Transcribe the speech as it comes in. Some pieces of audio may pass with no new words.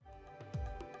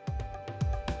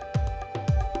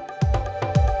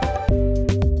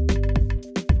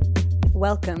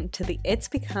Welcome to the It's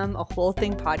Become a Whole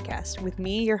Thing podcast with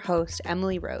me, your host,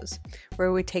 Emily Rose,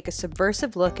 where we take a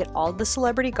subversive look at all the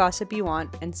celebrity gossip you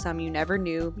want and some you never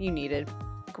knew you needed.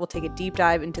 We'll take a deep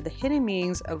dive into the hidden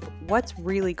meanings of what's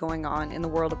really going on in the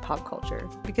world of pop culture,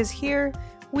 because here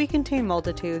we contain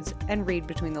multitudes and read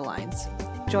between the lines.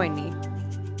 Join me.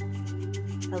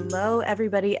 Hello,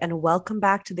 everybody, and welcome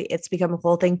back to the It's Become a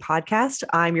Whole Thing podcast.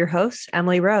 I'm your host,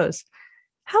 Emily Rose.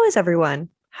 How is everyone?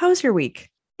 How's your week?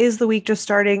 Is the week just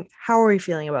starting? How are we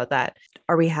feeling about that?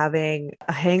 Are we having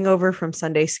a hangover from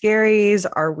Sunday scaries?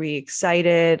 Are we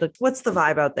excited? Like, what's the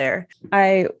vibe out there?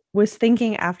 I was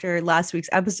thinking after last week's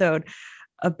episode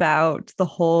about the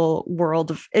whole world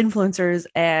of influencers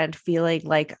and feeling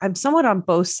like I'm somewhat on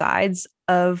both sides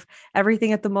of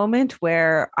everything at the moment,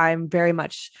 where I'm very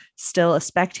much still a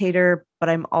spectator, but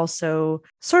I'm also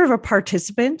sort of a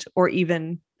participant or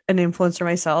even an influencer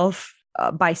myself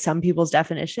by some people's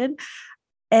definition.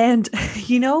 And,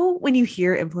 when you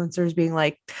hear influencers being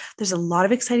like, there's a lot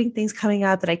of exciting things coming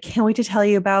up that I can't wait to tell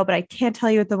you about, but I can't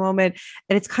tell you at the moment.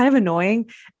 And it's kind of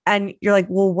annoying. And you're like,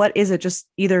 well, what is it? Just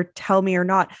either tell me or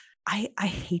not. I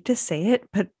hate to say it,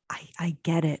 but I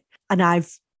get it. And I've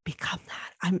become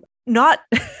that. I'm not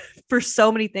for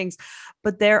so many things,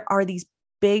 but there are these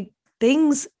big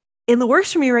things in the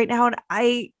works for me right now. And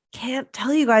I can't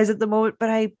tell you guys at the moment, but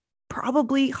I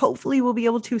hopefully will be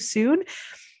able to soon.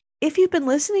 If you've been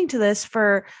listening to this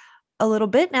for a little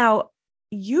bit now,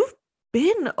 you've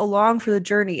been along for the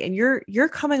journey and you're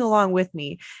coming along with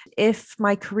me. If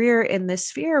my career in this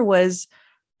sphere was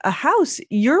a house,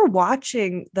 you're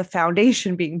watching the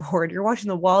foundation being poured, you're watching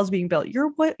the walls being built,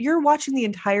 you're watching the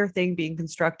entire thing being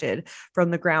constructed from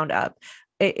the ground up.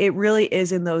 It really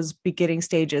is in those beginning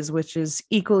stages, which is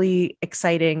equally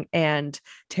exciting and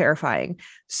terrifying.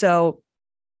 So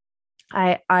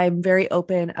I'm very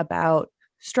open about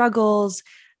struggles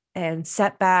and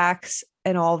setbacks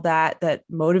and all of that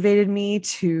motivated me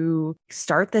to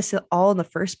start this all in the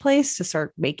first place, to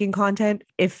start making content.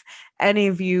 If any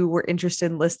of you were interested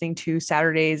in listening to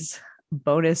Saturday's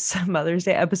bonus Mother's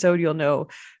Day episode, you'll know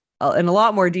in a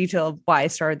lot more detail why I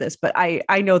started this. But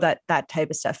I know that type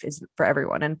of stuff isn't for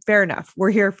everyone, and fair enough. We're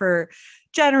here for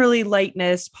generally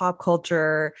lightness, pop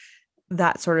culture,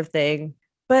 that sort of thing.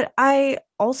 But I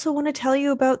also want to tell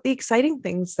you about the exciting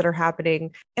things that are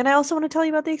happening. And I also want to tell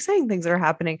you about the exciting things that are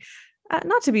happening.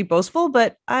 Not to be boastful,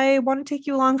 but I want to take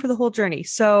you along for the whole journey.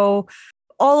 So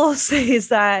all I'll say is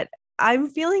that I'm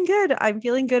feeling good. I'm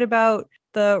feeling good about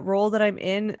the role that I'm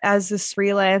in as this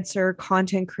freelancer,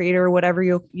 content creator, whatever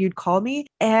you'd call me.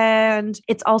 And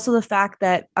it's also the fact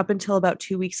that up until about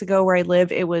 2 weeks ago where I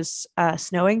live, it was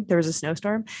snowing. There was a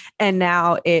snowstorm. And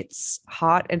now it's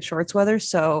hot and shorts weather.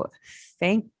 So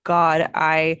thank God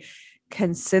I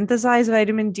can synthesize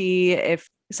vitamin D. If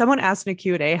someone asked in a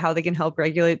Q&A how they can help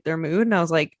regulate their mood, and I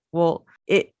was like, well,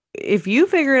 if you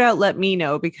figure it out, let me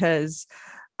know, because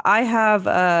I have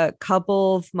a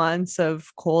couple of months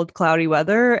of cold, cloudy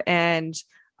weather and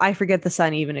I forget the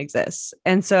sun even exists.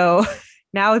 And so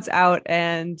now it's out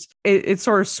and it's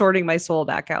sort of sorting my soul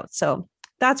back out. So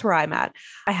that's where I'm at.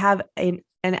 I have an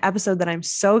episode that I'm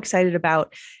so excited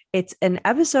about. It's an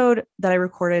episode that I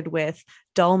recorded with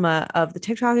Dulma of the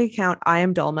TikTok account I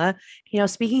Am Dulma.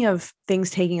 Speaking of things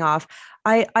taking off,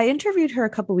 I interviewed her a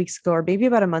couple of weeks ago, or maybe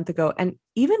about a month ago. And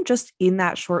even just in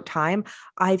that short time,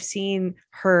 I've seen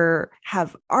her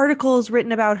have articles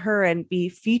written about her and be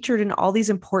featured in all these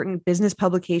important business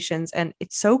publications. And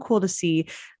it's so cool to see.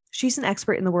 She's an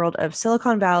expert in the world of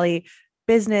Silicon Valley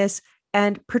business,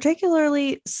 and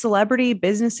particularly celebrity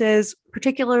businesses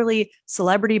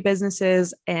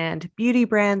and beauty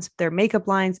brands, their makeup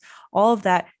lines, all of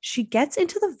that. She gets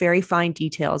into the very fine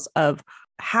details of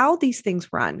how these things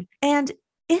run. And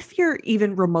if you're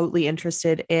even remotely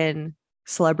interested in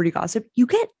celebrity gossip, you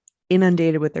get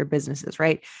inundated with their businesses,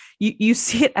 right? You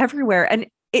see it everywhere. And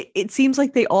it seems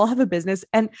like they all have a business,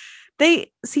 and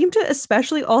they seem to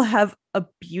especially all have a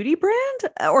beauty brand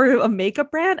or a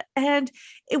makeup brand. And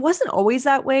it wasn't always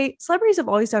that way. Celebrities have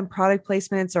always done product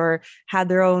placements or had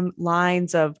their own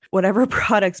lines of whatever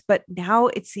products. But now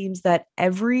it seems that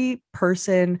every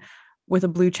person with a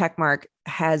blue check mark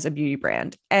has a beauty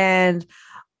brand. And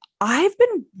I've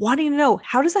been wanting to know,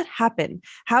 how does that happen?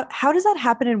 How does that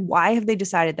happen? And why have they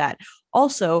decided that?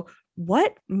 Also,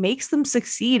 what makes them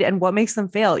succeed and what makes them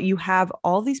fail? You have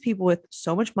all these people with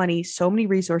so much money, so many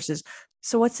resources.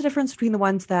 So what's the difference between the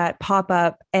ones that pop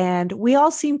up and we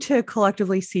all seem to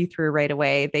collectively see through right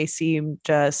away? They seem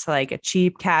just like a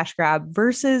cheap cash grab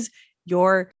versus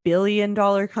your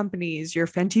billion-dollar companies, your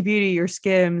Fenty Beauty, your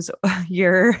Skims,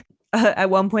 your at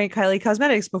one point Kylie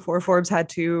Cosmetics before Forbes had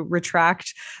to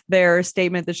retract their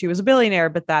statement that she was a billionaire,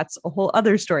 but that's a whole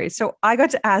other story. So I got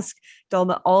to ask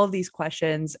Dulma all of these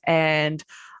questions and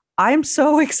I'm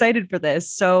so excited for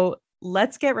this. So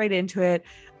let's get right into it.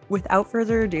 Without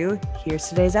further ado, here's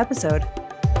today's episode.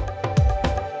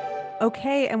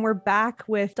 Okay, and we're back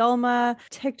with Dulma,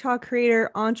 TikTok creator,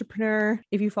 entrepreneur.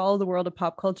 If you follow the world of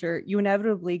pop culture, you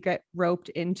inevitably get roped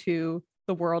into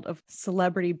the world of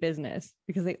celebrity business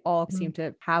because they all seem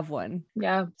to have one.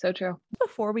 Yeah, so true.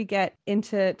 Before we get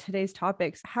into today's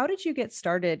topics, how did you get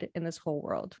started in this whole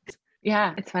world?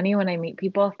 Yeah, it's funny when I meet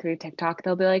people through TikTok,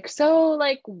 they'll be like, so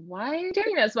like, why are you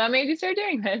doing this? What made you start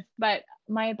doing this? But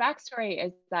my backstory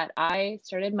is that I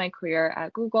started my career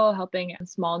at Google helping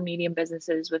small and medium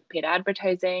businesses with paid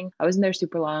advertising. I wasn't there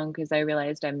super long because I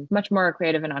realized I'm much more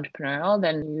creative and entrepreneurial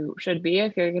than you should be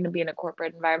if you're going to be in a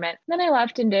corporate environment. Then I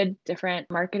left and did different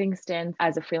marketing stints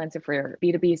as a freelancer for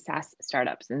B2B SaaS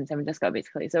startups in San Francisco,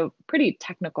 basically. So pretty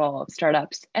technical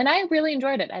startups. And I really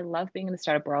enjoyed it. I love being in the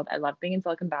startup world. I love being in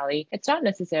Silicon Valley. It's not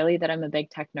necessarily that I'm a big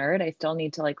tech nerd. I still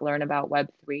need to like learn about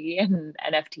Web3 and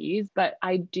NFTs, but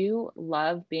I do love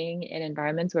being in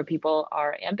environments where people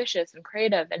are ambitious and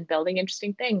creative and building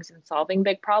interesting things and solving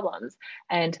big problems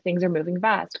and things are moving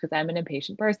fast because I'm an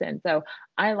impatient person. So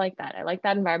I like that. I like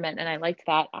that environment and I liked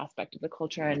that aspect of the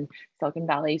culture in Silicon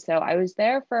Valley. So I was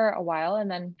there for a while.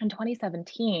 And then in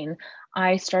 2017,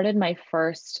 I started my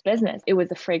first business. It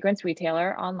was a fragrance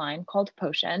retailer online called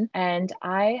Potion. And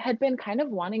I had been kind of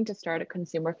wanting to start a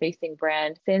consumer facing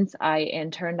brand since I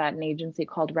interned at an agency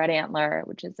called Red Antler,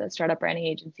 which is a startup branding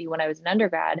agency when I was an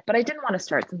undergrad. But I didn't want to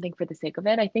start something for the sake of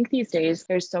it. I think these days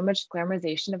there's so much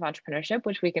glamorization of entrepreneurship,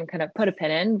 which we can kind of put a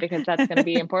pin in because that's going to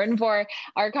be important for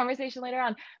our conversation later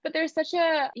on. But there's such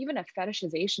even a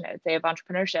fetishization, I would say, of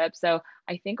entrepreneurship. So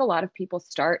I think a lot of people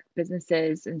start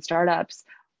businesses and startups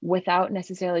without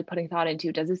necessarily putting thought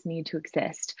into, does this need to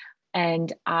exist?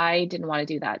 And I didn't want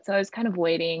to do that. So I was kind of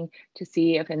waiting to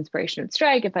see if inspiration would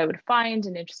strike, if I would find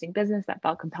an interesting business that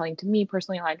felt compelling to me,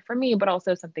 personally aligned for me, but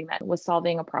also something that was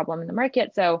solving a problem in the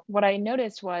market. So what I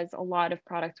noticed was a lot of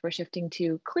products were shifting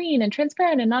to clean and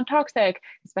transparent and non-toxic,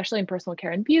 especially in personal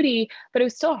care and beauty. But it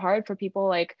was still hard for people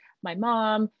like my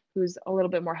mom, who's a little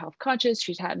bit more health conscious.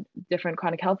 She's had different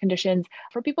chronic health conditions.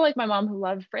 For people like my mom who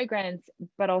love fragrance,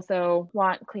 but also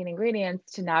want clean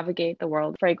ingredients to navigate the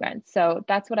world of fragrance. So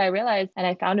that's what I realized. And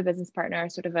I found a business partner,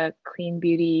 sort of a clean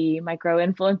beauty micro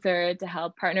influencer to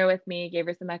help partner with me, gave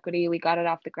her some equity. We got it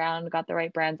off the ground, got the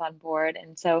right brands on board.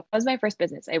 And so that was my first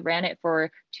business. I ran it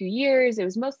for 2 years. It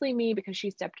was mostly me because she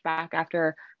stepped back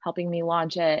after helping me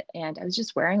launch it. And I was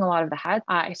just wearing a lot of the hats.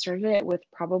 I started it with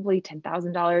probably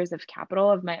 $10,000 of capital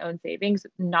of my own savings,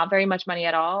 not very much money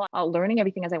at all, learning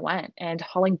everything as I went and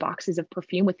hauling boxes of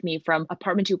perfume with me from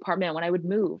apartment to apartment when I would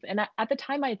move. And at the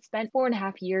time I had spent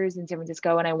 4.5 years in San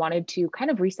Francisco and I wanted to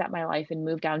kind of reset my life and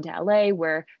move down to LA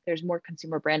where there's more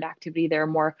consumer brand activity. There are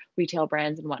more retail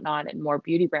brands and whatnot and more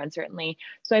beauty brands, certainly.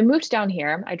 So I moved down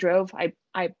here.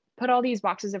 I put all these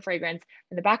boxes of fragrance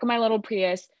in the back of my little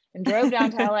Prius and drove down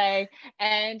to LA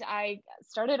and I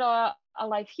started a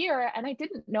life here and I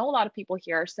didn't know a lot of people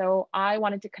here. So I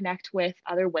wanted to connect with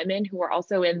other women who were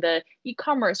also in the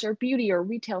e-commerce or beauty or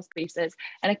retail spaces.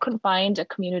 And I couldn't find a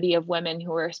community of women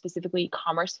who were specifically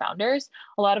e-commerce founders.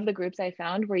 A lot of the groups I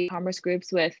found were e-commerce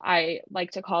groups with, I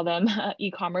like to call them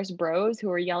e-commerce bros who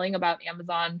were yelling about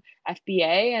Amazon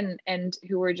FBA and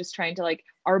who were just trying to like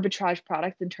arbitrage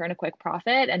products and turn a quick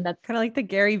profit. And that's kind of like the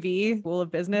Gary V school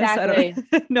of business. Exactly.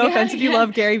 I don't no offense if you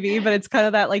love Gary V, but it's kind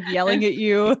of that like yelling at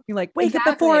you. You're like, wake up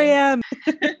at 4 a.m.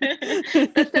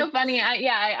 That's so funny.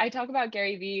 I talk about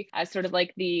Gary V as sort of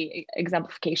like the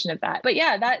exemplification of that. But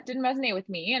yeah, that didn't resonate with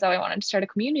me. So I wanted to start a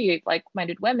community of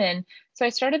like-minded women. So I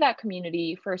started that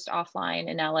community first offline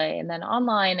in LA and then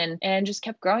online and just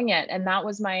kept growing it. And that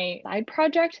was my side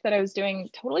project that I was doing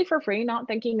totally for free, not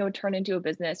thinking it would turn into a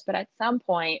business. But at some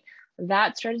point,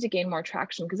 that started to gain more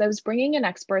traction because I was bringing in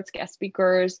experts, guest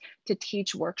speakers to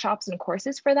teach workshops and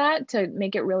courses for that to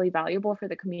make it really valuable for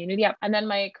the community. And then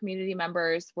my community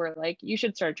members were like, you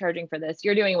should start charging for this.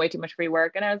 You're doing way too much free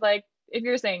work. And I was like, if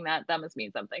you're saying that, that must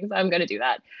mean something. So I'm going to do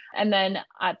that. And then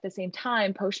at the same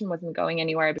time, Potion wasn't going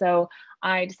anywhere. So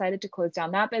I decided to close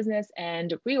down that business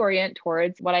and reorient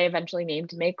towards what I eventually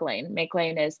named Make Lane. Make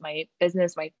Lane is my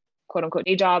business, my quote unquote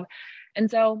day job. And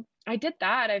so I did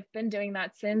that. I've been doing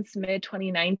that since mid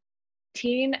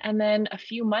 2019. And then a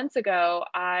few months ago,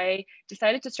 I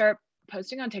decided to start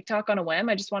posting on TikTok on a whim.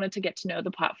 I just wanted to get to know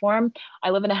the platform. I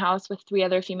live in a house with 3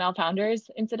 other female founders,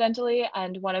 incidentally,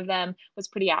 and one of them was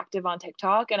pretty active on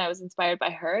TikTok and I was inspired by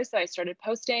her. So I started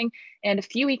posting, and a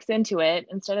few weeks into it,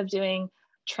 instead of doing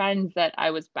trends that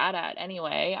I was bad at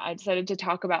anyway, I decided to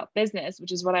talk about business,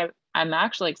 which is what I'm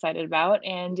actually excited about.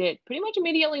 And it pretty much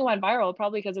immediately went viral,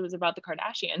 probably because it was about the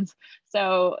Kardashians.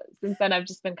 So since then, I've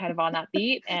just been kind of on that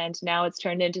beat. And now it's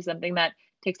turned into something that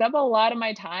takes up a lot of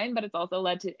my time, but it's also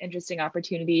led to interesting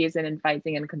opportunities in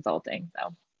advising and consulting.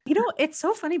 So It's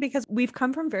so funny because we've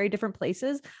come from very different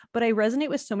places, but I resonate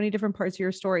with so many different parts of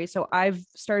your story. So I've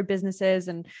started businesses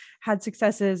and had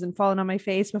successes and fallen on my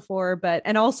face before,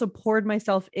 and also poured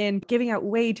myself in giving out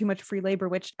way too much free labor,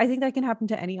 which I think that can happen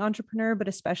to any entrepreneur, but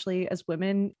especially as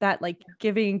women, that like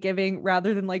giving and giving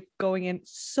rather than like going in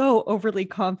so overly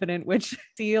confident, which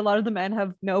see a lot of the men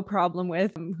have no problem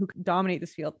with who dominate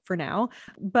this field for now.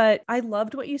 But I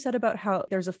loved what you said about how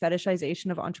there's a fetishization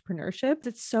of entrepreneurship.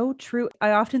 It's so true.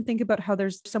 I often think about how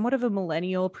there's somewhat of a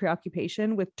millennial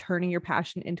preoccupation with turning your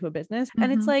passion into a business.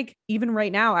 And it's like, even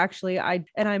right now, actually,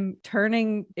 I'm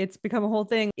turning, it's become a whole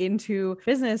thing into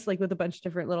business, like with a bunch of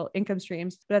different little income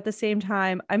streams. But at the same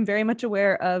time, I'm very much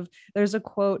aware of, there's a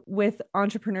quote with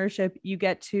entrepreneurship, you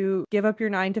get to give up your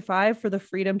 9 to 5 for the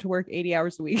freedom to work 80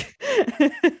 hours a week.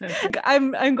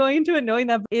 I'm going into it knowing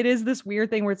that it is this weird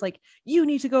thing where it's like, you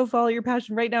need to go follow your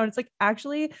passion right now. And it's like,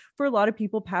 actually, for a lot of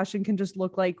people, passion can just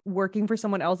look like working for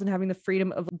someone else and having the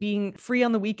freedom of being free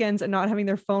on the weekends and not having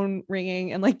their phone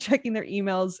ringing and like checking their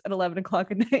emails at 11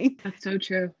 o'clock at night. that's so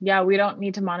true. Yeah, we don't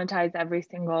need to monetize every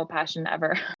single passion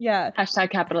ever. Yeah. Hashtag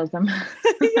capitalism.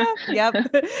 Yeah.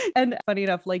 Yep. And funny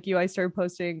enough, like you, I started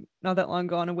posting not that long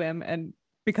ago on a whim, and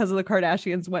because of the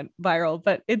Kardashians went viral,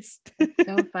 but it's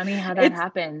so funny how that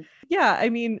happens. Yeah. I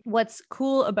mean, what's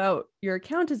cool about your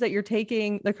account is that you're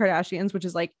taking the Kardashians, which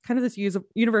is like kind of this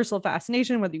universal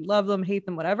fascination, whether you love them, hate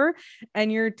them, whatever.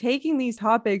 And you're taking these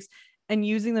topics and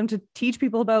using them to teach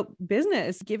people about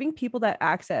business. Giving people that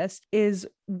access is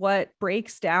what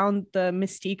breaks down the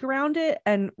mystique around it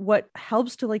and what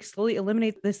helps to like slowly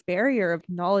eliminate this barrier of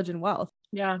knowledge and wealth.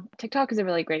 Yeah, TikTok is a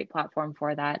really great platform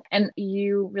for that. And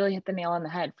you really hit the nail on the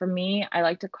head. For me, I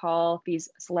like to call these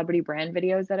celebrity brand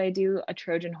videos that I do a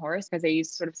Trojan horse, because I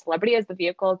use sort of celebrity as the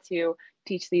vehicle to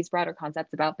teach these broader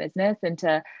concepts about business and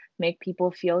to make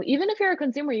people feel, even if you're a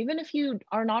consumer, even if you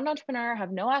are not an entrepreneur,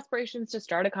 have no aspirations to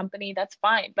start a company, that's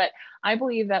fine. But I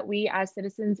believe that we as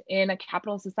citizens in a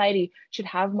capitalist society should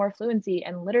have more fluency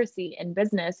and literacy in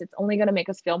business. It's only going to make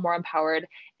us feel more empowered.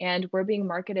 And we're being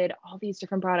marketed all these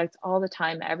different products all the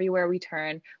time, everywhere we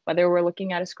turn, whether we're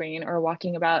looking at a screen or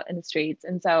walking about in the streets.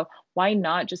 And so why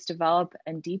not just develop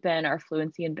and deepen our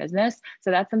fluency in business? So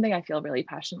that's something I feel really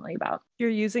passionately about. You're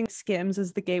using Skims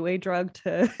as the gateway drug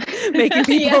to making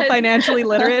people financially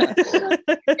literate.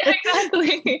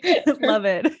 Exactly. Love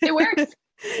it. It works.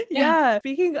 Yeah.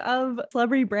 Speaking of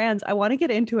celebrity brands, I want to get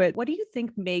into it. What do you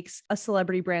think makes a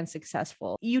celebrity brand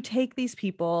successful? You take these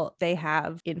people, they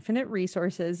have infinite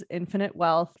resources, infinite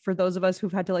wealth. For those of us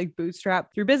who've had to like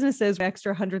bootstrap through businesses, an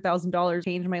extra $100,000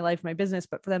 changed my life, my business,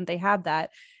 but for them, they have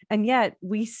that. And yet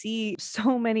we see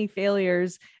so many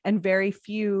failures and very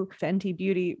few Fenty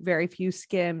Beauty, very few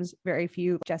Skims, very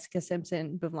few Jessica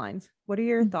Simpson lines. What are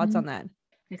your thoughts on that?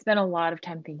 I spent a lot of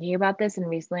time thinking about this, and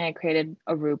recently I created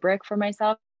a rubric for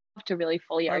myself to really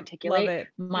fully articulate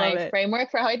my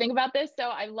framework for how I think about this. So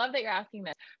I love that you're asking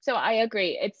this. So I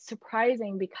agree. It's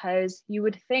surprising because you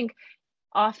would think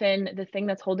often the thing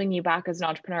that's holding you back as an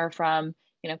entrepreneur from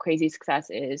crazy success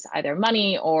is either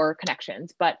money or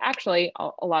connections. But actually,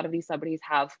 a lot of these celebrities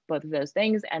have both of those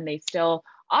things, and they still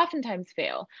oftentimes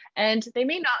fail. And they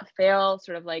may not fail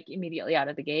sort of like immediately out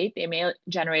of the gate. They may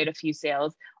generate a few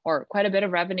sales or quite a bit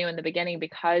of revenue in the beginning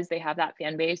because they have that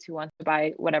fan base who wants to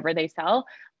buy whatever they sell.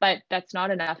 But that's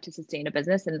not enough to sustain a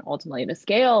business and ultimately to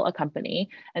scale a company.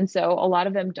 And so a lot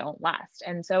of them don't last.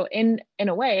 And so in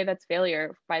a way, that's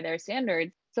failure by their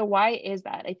standards. So why is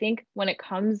that? I think when it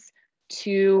comes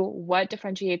to what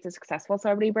differentiates a successful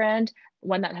celebrity brand,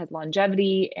 one that has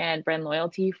longevity and brand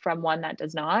loyalty from one that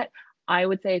does not, I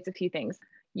would say it's a few things.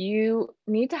 You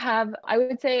need to have, I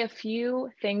would say a few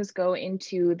things go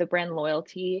into the brand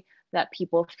loyalty that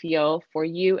people feel for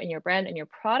you and your brand and your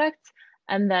products.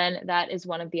 And then that is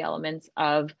one of the elements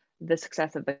of the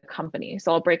success of the company.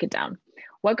 So I'll break it down.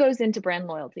 What goes into brand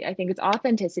loyalty? I think it's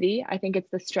authenticity. I think it's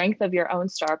the strength of your own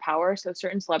star power. So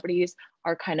certain celebrities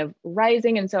are kind of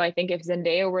rising. And so I think if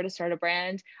Zendaya were to start a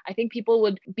brand, I think people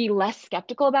would be less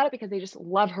skeptical about it because they just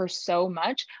love her so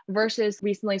much, versus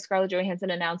recently Scarlett Johansson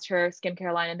announced her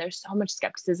skincare line and there's so much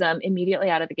skepticism immediately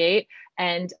out of the gate.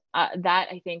 And that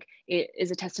I think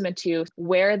is a testament to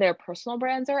where their personal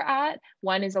brands are at.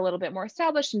 One is a little bit more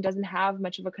established and doesn't have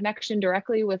much of a connection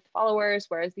directly with followers,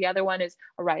 whereas the other one is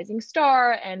a rising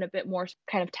star and a bit more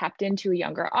kind of tapped into a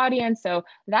younger audience. So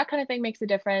that kind of thing makes a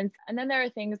difference. And then there are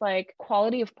things like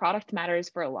quality of product matters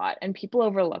for a lot, and people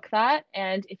overlook that.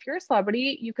 And if you're a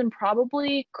celebrity, you can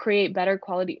probably create better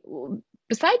quality.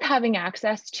 Besides having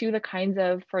access to the kinds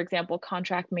of, for example,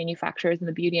 contract manufacturers in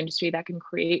the beauty industry that can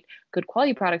create good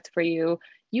quality products for you,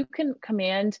 you can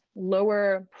command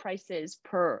lower prices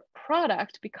per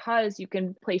product because you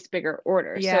can place bigger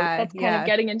orders. So Yeah, that's kind of yeah.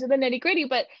 getting into the nitty gritty,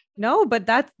 but No, but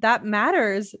that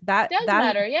matters. does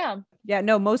matter. Yeah. Yeah,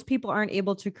 no, most people aren't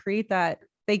able to create that.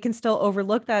 They can still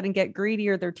overlook that and get greedy,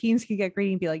 or their teams can get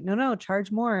greedy and be like, no, no,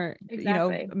 charge more,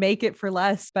 Exactly. make it for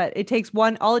less. But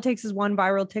all it takes is one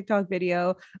viral TikTok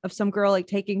video of some girl like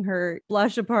taking her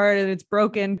blush apart and it's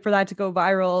broken for that to go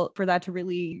viral, for that to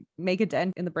really make a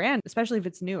dent in the brand, especially if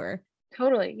it's newer.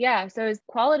 Totally. Yeah. So is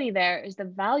quality there? Is the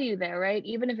value there, right?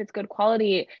 Even if it's good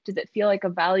quality, does it feel like a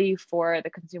value for the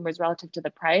consumers relative to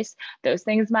the price? Those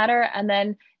things matter. And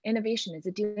then innovation, is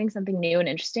it doing something new and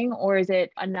interesting, or is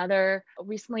it another?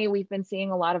 Recently we've been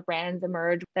seeing a lot of brands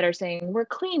emerge that are saying we're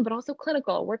clean but also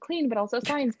clinical, we're clean but also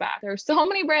science backed. There are so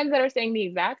many brands that are saying the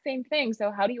exact same thing. So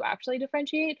how do you actually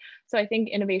differentiate? So I think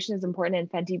innovation is important. In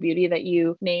Fenty Beauty, that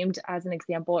you named as an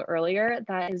example earlier,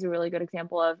 that is a really good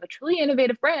example of a truly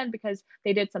innovative brand because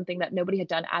they did something that nobody had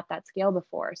done at that scale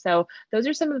before. So those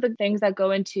are some of the things that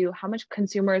go into how much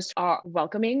consumers are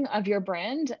welcoming of your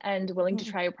brand and willing to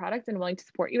try your product and willing to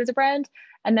support you as a brand.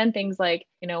 And then things like,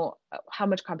 how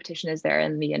much competition is there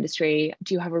in the industry?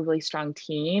 Do you have a really strong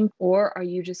team? Or are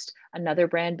you just another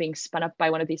brand being spun up by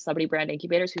one of these celebrity brand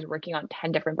incubators who's working on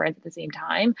 10 different brands at the same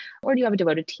time? Or do you have a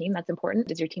devoted team? That's important.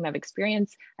 Does your team have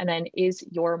experience? And then is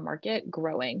your market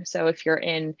growing? So if you're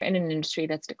in an industry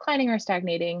that's declining or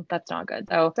stagnating, that's not good.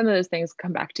 So some of those things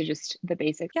come back to just the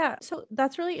basics. Yeah, so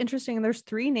that's really interesting. And there's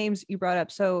three names you brought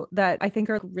up so that I think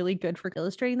are really good for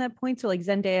illustrating that point. So like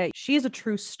Zendaya, she is a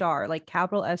true star, like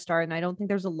capital S star. And I don't think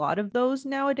there's a lot of those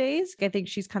nowadays. I think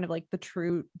she's kind of like the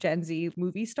true Gen Z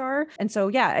movie star. And so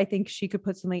yeah, I think she could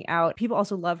put something out. People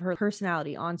also love her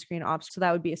personality on screen ops. So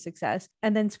that would be a success.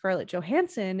 And then Scarlett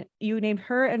Johansson, you named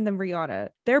her, and then Rihanna.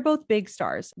 They're both big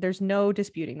stars. There's no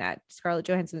disputing that. Scarlett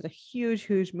Johansson is a huge,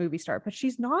 huge movie star, but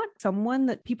she's not someone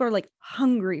that people are like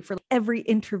hungry for every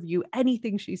interview,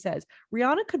 anything she says.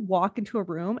 Rihanna could walk into a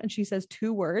room and she says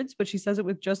two words, but she says it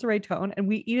with just the right tone, and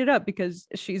we eat it up because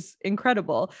she's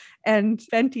incredible. And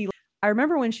Fenty, I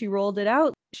remember when she rolled it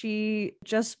out, she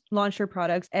just launched her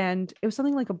products and it was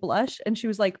something like a blush. And she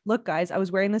was like, look, guys, I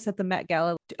was wearing this at the Met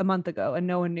Gala a month ago and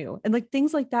no one knew. And like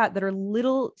things like that are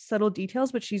little subtle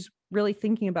details, but she's really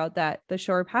thinking about that, the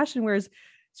show her passion. Whereas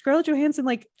Scarlett Johansson,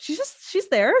 like she's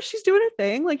there, she's doing her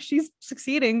thing, like she's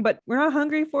succeeding, but we're not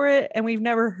hungry for it. And we've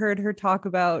never heard her talk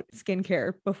about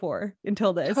skincare before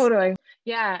until this. Totally.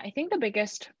 Yeah, I think the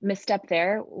biggest misstep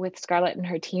there with Scarlett and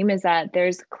her team is that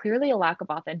there's clearly a lack of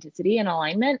authenticity and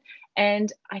alignment.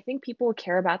 And I think people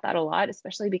care about that a lot,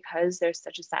 especially because there's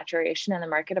such a saturation in the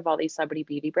market of all these celebrity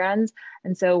beauty brands.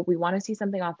 And so we want to see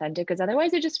something authentic because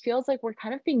otherwise it just feels like we're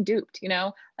kind of being duped,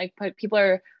 like people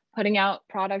are putting out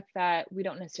products that we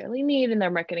don't necessarily need and they're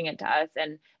marketing it to us.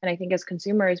 And I think as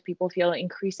consumers, people feel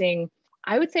increasing,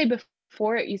 I would say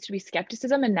before it used to be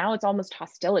skepticism and now it's almost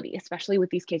hostility, especially with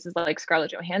these cases like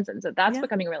Scarlett Johansson. So that's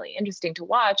becoming really interesting to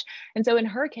watch. And so in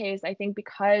her case, I think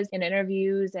because in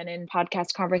interviews and in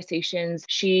podcast conversations,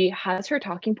 she has her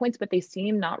talking points, but they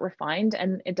seem not refined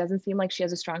and it doesn't seem like she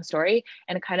has a strong story,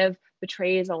 and it kind of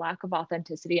betrays a lack of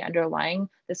authenticity underlying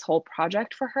this whole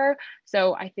project for her.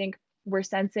 So I think we're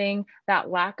sensing that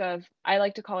lack of, I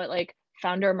like to call it like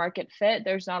founder market fit.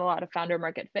 There's not a lot of founder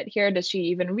market fit here. Does she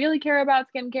even really care about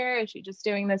skincare? Is she just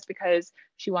doing this because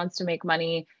she wants to make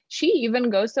money? She even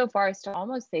goes so far as to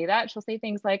almost say that. She'll say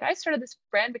things like, I started this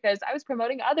brand because I was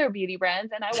promoting other beauty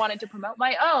brands and I wanted to promote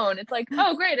my own. It's like,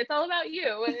 oh, great. It's all about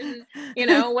you.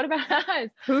 And what about us?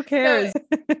 Who cares?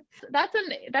 So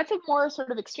that's a more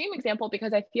sort of extreme example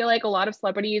because I feel like a lot of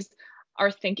celebrities are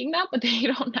thinking that, but they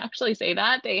don't actually say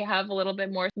that. They have a little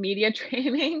bit more media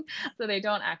training, so they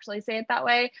don't actually say it that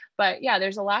way. But yeah,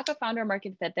 there's a lack of founder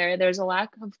market fit there. There's a lack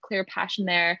of clear passion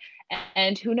there.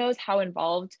 And who knows how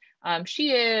involved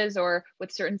she is, or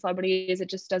with certain celebrities, it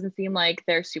just doesn't seem like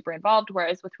they're super involved.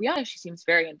 Whereas with Rihanna, she seems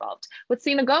very involved. With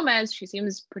Selena Gomez, she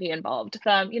seems pretty involved.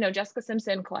 Jessica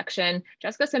Simpson collection,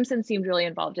 Jessica Simpson seemed really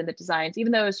involved in the designs,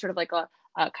 even though it was sort of like a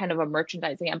kind of a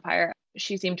merchandising empire.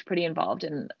 She seemed pretty involved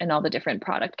in all the different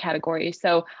product categories.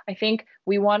 So I think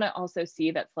we want to also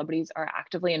see that celebrities are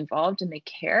actively involved and they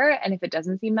care. And if it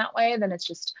doesn't seem that way, then it's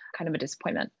just kind of a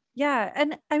disappointment. Yeah.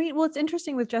 And I mean, well, it's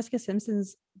interesting with Jessica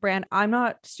Simpson's brand. I'm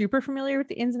not super familiar with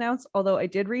the ins and outs, although I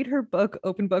did read her book,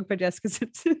 Open Book by Jessica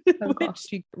Simpson, Oh, cool. which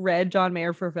she read John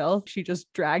Mayer for Phil. She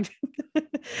just dragged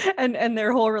and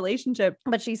their whole relationship.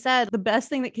 But she said the best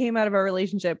thing that came out of our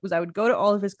relationship was I would go to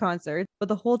all of his concerts, but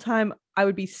the whole time I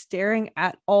would be staring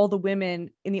at all the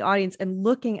women in the audience and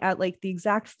looking at like the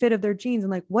exact fit of their jeans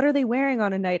and like, what are they wearing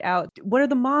on a night out? What are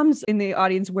the moms in the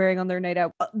audience wearing on their night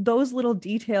out? Those little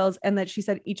details. And that she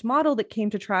said each model that came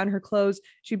to try on her clothes,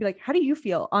 she'd be like, how do you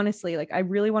feel? Honestly, like, I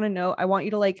really want to know. I want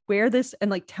you to like wear this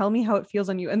and like tell me how it feels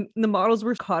on you. And the models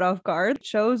were caught off guard. It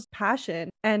shows passion.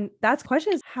 And that's the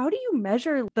question is, how do you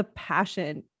measure the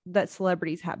passion that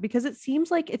celebrities have? Because it seems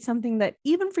like it's something that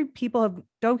even for people who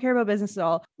don't care about business at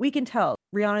all, we can tell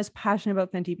Rihanna's passionate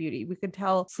about Fenty Beauty. We can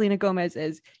tell Selena Gomez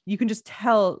is. You can just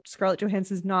tell Scarlett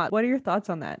Johansson's not. What are your thoughts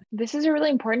on that? This is a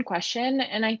really important question.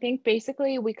 And I think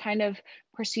basically we kind of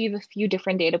perceive a few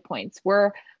different data points.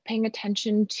 We're paying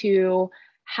attention to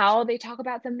how they talk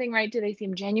about something, right? Do they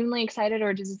seem genuinely excited,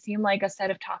 or does it seem like a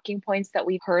set of talking points that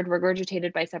we've heard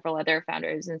regurgitated by several other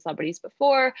founders and celebrities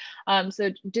before? So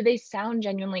do they sound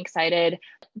genuinely excited?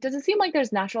 Does it seem like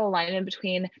there's natural alignment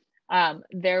between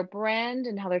their brand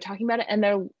and how they're talking about it and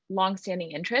their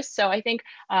longstanding interests? So I think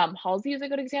Halsey is a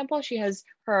good example. She has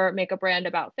her makeup brand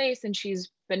About Face, and she's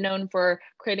been known for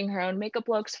creating her own makeup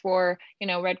looks for,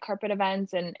 red carpet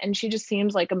events, and she just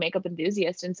seems like a makeup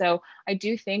enthusiast. And so I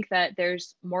do think that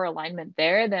there's more alignment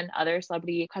there than other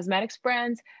celebrity cosmetics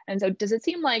brands. And so does it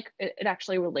seem like it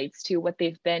actually relates to what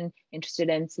they've been interested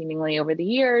in seemingly over the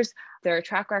years, their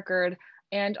track record,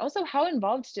 and also how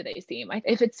involved do they seem?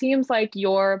 If it seems like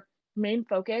your main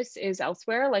focus is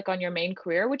elsewhere, like on your main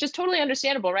career, which is totally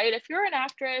understandable, right? If you're an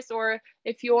actress or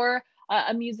if you're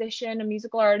a musician, a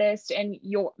musical artist, and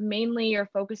you're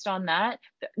focused on that,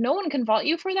 no one can fault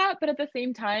you for that. But at the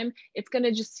same time, it's going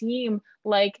to just seem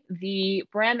like the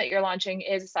brand that you're launching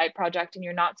is a side project and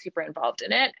you're not super involved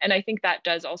in it. And I think that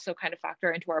does also kind of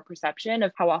factor into our perception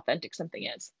of how authentic something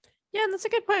is. Yeah, and that's a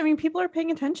good point. I mean, people are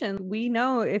paying attention. We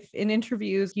know if in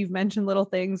interviews you've mentioned little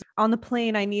things on the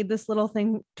plane, I need this little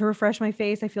thing to refresh my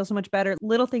face. I feel so much better.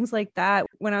 Little things like that.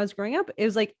 When I was growing up, it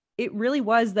was like, it really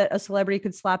was that a celebrity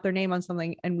could slap their name on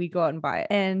something and we go out and buy it.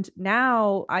 And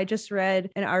now I just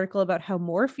read an article about how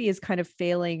Morphe is kind of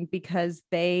failing because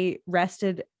they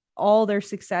rested all their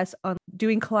success on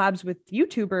doing collabs with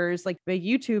YouTubers, like the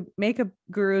YouTube makeup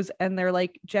gurus. And they're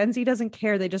like, Gen Z doesn't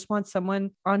care. They just want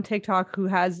someone on TikTok who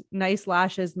has nice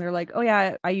lashes. And they're like, oh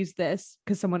yeah, I use this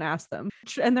because someone asked them.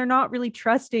 And they're not really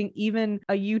trusting even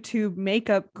a YouTube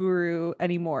makeup guru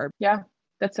anymore. Yeah,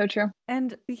 that's so true.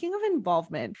 And speaking of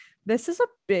involvement, this is a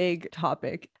big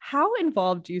topic. How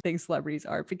involved do you think celebrities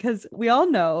are? Because we all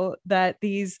know that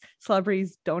these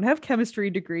celebrities don't have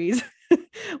chemistry degrees.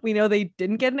 We know they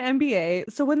didn't get an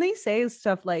MBA. So when they say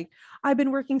stuff like, I've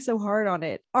been working so hard on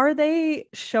it, are they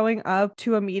showing up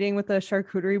to a meeting with a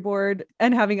charcuterie board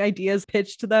and having ideas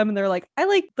pitched to them? And they're like, I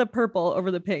like the purple over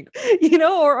the pink,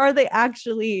 or are they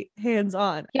actually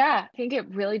hands-on? Yeah, I think it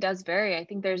really does vary. I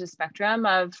think there's a spectrum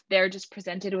of they're just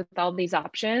presented with all these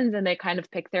options and they kind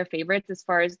of pick their favorites as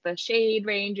far as the shade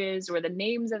ranges or the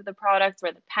names of the products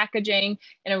or the packaging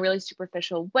in a really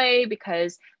superficial way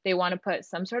because they want to put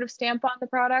some sort of stamp on the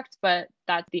product, but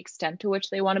that's the extent to which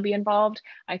they want to be involved.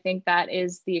 I think that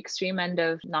is the extreme end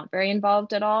of not very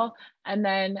involved at all. And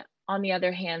then on the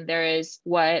other hand, there is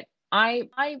what I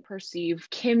perceive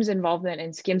Kim's involvement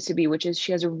in Skims to be, which is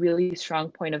she has a really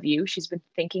strong point of view. She's been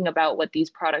thinking about what these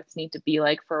products need to be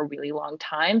like for a really long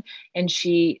time. And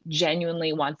she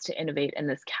genuinely wants to innovate in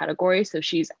this category. So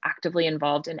she's actively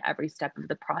involved in every step of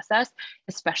the process,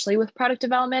 especially with product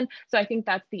development. So I think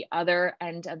that's the other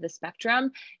end of the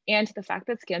spectrum. And the fact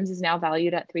that Skims is now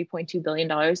valued at $3.2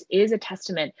 billion is a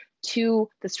testament to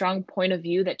the strong point of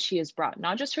view that she has brought,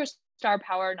 not just her star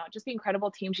power, not just the incredible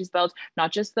team she's built,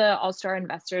 not just the all-star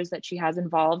investors that she has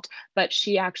involved, but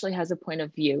she actually has a point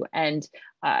of view. And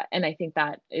I think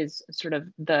that is sort of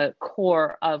the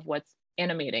core of what's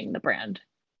animating the brand.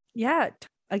 Yeah.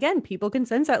 Again, people can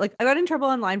sense that. Like I got in trouble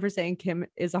online for saying Kim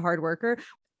is a hard worker.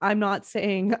 I'm not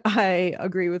saying I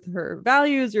agree with her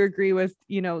values or agree with,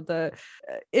 the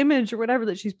image or whatever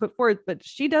that she's put forth, but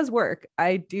she does work.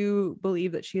 I do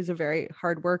believe that she is a very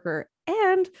hard worker.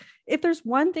 And if there's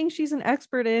one thing she's an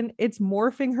expert in, it's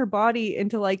morphing her body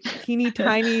into like teeny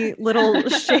tiny little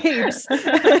shapes.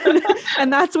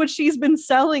 And that's what she's been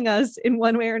selling us in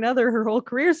one way or another her whole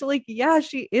career. So like, yeah,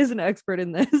 she is an expert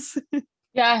in this.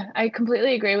 Yeah, I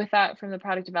completely agree with that from the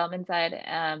product development side.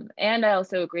 And I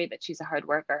also agree that she's a hard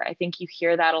worker. I think you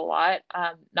hear that a lot,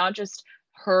 not just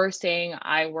her saying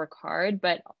I work hard,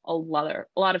 but a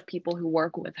lot of people who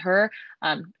work with her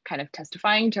kind of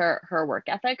testifying to her work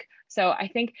ethic. So I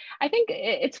think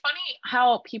it's funny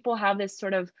how people have this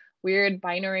sort of weird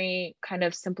binary kind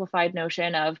of simplified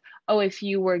notion of, oh, if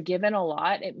you were given a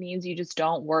lot, it means you just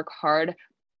don't work hard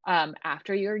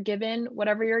after you're given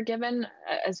whatever you're given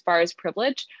as far as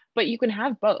privilege, but you can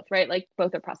have both, right? Like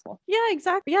both are possible. Yeah,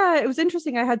 exactly. Yeah, it was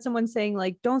interesting. I had someone saying,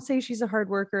 like, don't say she's a hard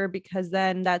worker because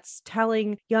then that's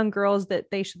telling young girls that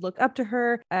they should look up to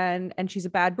her and she's a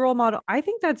bad role model. I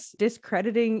think that's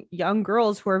discrediting young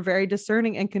girls who are very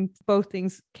discerning and can both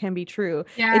things can be true.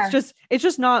 Yeah. It's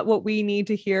just not what we need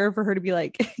to hear for her to be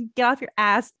like, get off your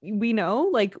ass. We know,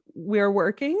 like, we're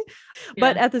working.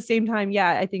 But Yeah. at the same time,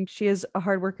 yeah, I think she is a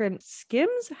hard worker, and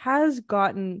Skims has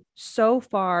gotten so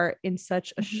far in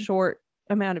such a short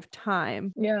amount of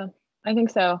time. Yeah, I think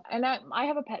so. And I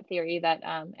have a pet theory that,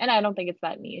 and I don't think it's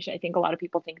that niche. I think a lot of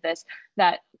people think this,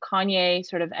 that Kanye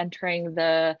sort of entering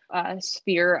the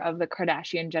sphere of the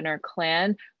Kardashian Jenner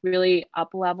clan really up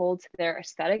leveled their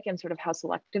aesthetic and sort of how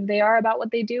selective they are about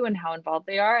what they do and how involved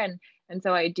they are. And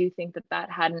so I do think that that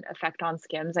had an effect on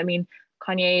Skims. I mean,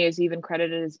 Kanye is even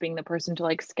credited as being the person to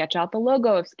like sketch out the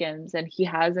logo of Skims, and he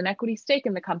has an equity stake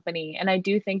in the company. And I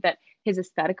do think that his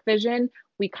aesthetic vision,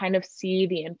 we kind of see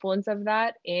the influence of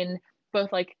that in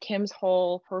both like Kim's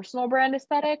whole personal brand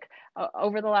aesthetic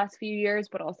over the last few years,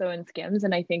 but also in Skims.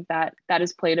 And I think that that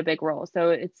has played a big role. So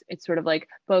it's sort of like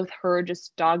both her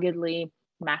just doggedly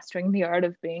mastering the art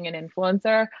of being an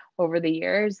influencer over the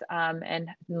years, and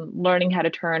learning how to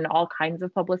turn all kinds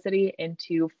of publicity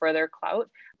into further clout,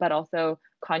 but also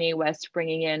Kanye West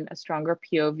bringing in a stronger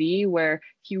POV where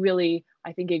he really,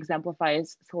 I think,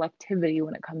 exemplifies selectivity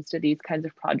when it comes to these kinds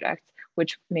of projects,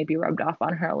 which maybe rubbed off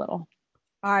on her a little.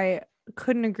 I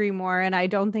couldn't agree more. And I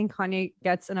don't think Kanye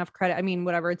gets enough credit. I mean,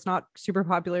 whatever, it's not super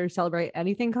popular to celebrate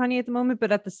anything Kanye at the moment,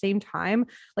 but at the same time,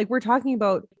 like, we're talking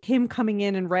about him coming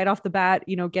in and right off the bat,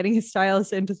 you know, getting his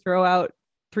stylist in to throw out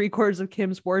 3/4 of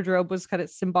Kim's wardrobe was kind of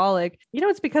symbolic. You know,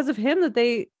 it's because of him that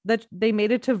they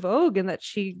made it to Vogue, and that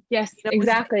she, Yes, you know,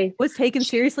 exactly. was taken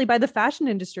seriously by the fashion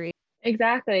industry.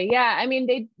 Exactly. Yeah. I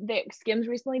mean, they Skims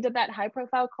recently did that high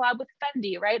profile collab with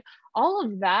Fendi, right? All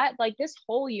of that, like this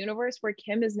whole universe where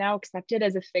Kim is now accepted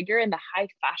as a figure in the high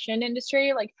fashion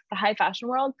industry, like the high fashion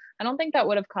world. I don't think that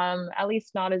would have come, at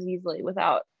least not as easily,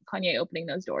 without Kanye opening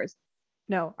those doors.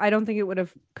 No, I don't think it would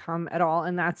have come at all.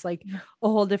 And that's like a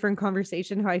whole different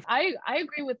conversation. I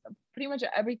agree with pretty much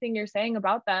everything you're saying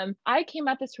about them. I came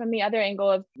at this from the other angle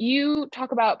of, you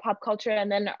talk about pop culture and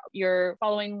then your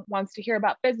following wants to hear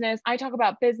about business. I talk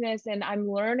about business, and I'm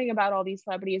learning about all these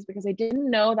celebrities because I didn't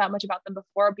know that much about them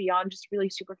before beyond just really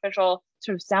superficial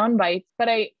sort of sound bites. But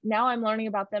now I'm learning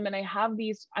about them, and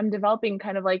I'm developing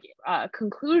kind of like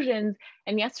conclusions.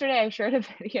 And yesterday I shared a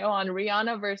video on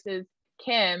Rihanna versus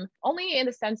Kim, only in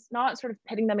the sense, not sort of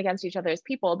pitting them against each other as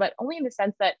people, but only in the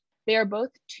sense that they are both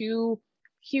two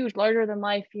huge, larger than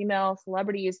life female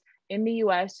celebrities in the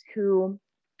US who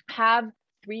have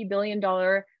 $3 billion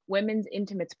women's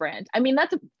intimates brand. I mean,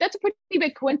 that's a pretty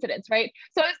big coincidence, right?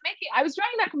 So I was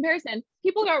drawing that comparison.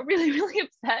 People got really, really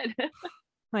upset.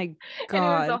 My And it was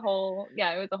God.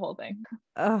 it was a whole thing.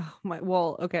 Oh my,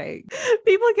 well, okay.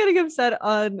 People getting upset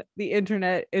on the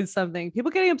internet is something. People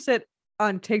getting upset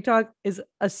on TikTok is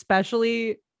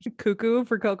especially cuckoo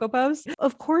for Cocoa Puffs.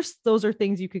 Of course, those are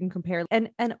things you can compare. And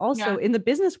also Yeah. in the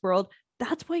business world,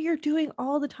 that's what you're doing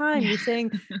all the time. You're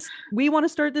saying, we want to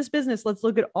start this business. Let's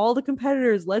look at all the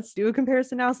competitors. Let's do a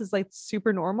comparison analysis. Like,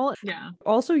 super normal. Yeah.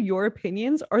 Also, your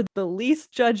opinions are the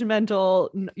least judgmental.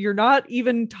 You're not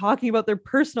even talking about their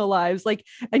personal lives. Like,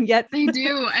 and yet They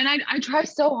do. And I try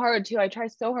so hard too. I try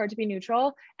so hard to be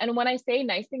neutral. And when I say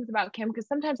nice things about Kim, because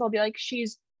sometimes I'll be like,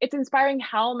 it's inspiring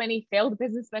how many failed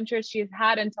business ventures she's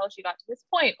had until she got to this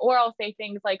point. Or I'll say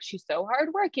things like, she's so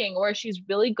hardworking, or she's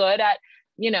really good at,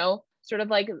 sort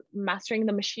of like mastering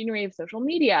the machinery of social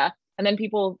media. And then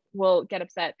people will get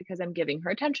upset because I'm giving her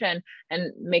attention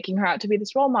and making her out to be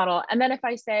this role model. And then if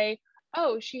I say,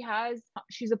 oh,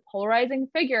 she's a polarizing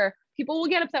figure, people will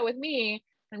get upset with me.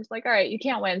 I'm just like, all right, you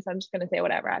can't win. So I'm just going to say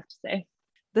whatever I have to say.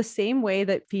 the same way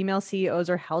that female CEOs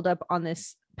are held up on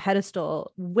this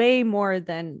pedestal way more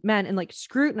than men and like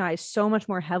scrutinized so much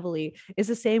more heavily is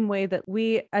the same way that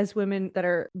we as women that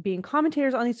are being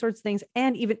commentators on these sorts of things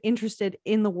and even interested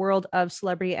in the world of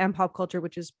celebrity and pop culture,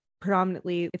 which is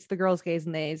predominantly it's the girls, gays,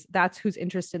 and theys. That's who's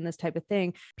interested in this type of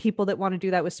thing. People that want to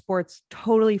do that with sports,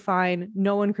 totally fine.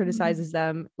 No one criticizes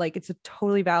them. Like, it's a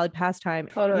totally valid pastime.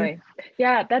 Totally.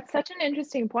 Yeah, that's such an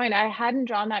interesting point. I hadn't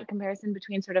drawn that comparison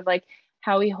between sort of like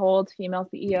how we hold female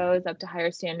CEOs up to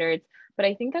higher standards, but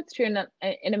I think that's true. And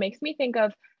it makes me think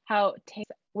of how it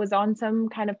takes was on some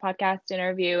kind of podcast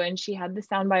interview, and she had the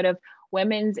soundbite of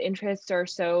women's interests are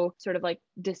so sort of like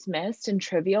dismissed and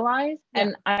trivialized. Yeah.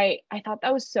 And I thought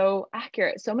that was so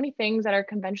accurate. So many things that are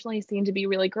conventionally seen to be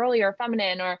really girly or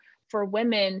feminine or for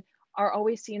women are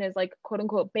always seen as like quote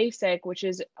unquote basic, which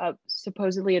is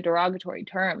supposedly a derogatory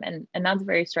term. And that's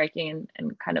very striking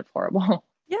and kind of horrible.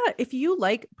 Yeah, if you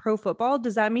like pro football,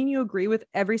 does that mean you agree with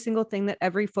every single thing that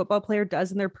every football player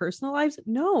does in their personal lives?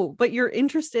 No, but you're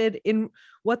interested in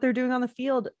what they're doing on the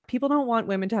field. People don't want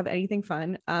women to have anything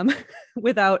fun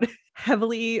without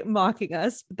heavily mocking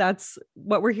us. That's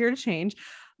what we're here to change.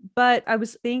 But I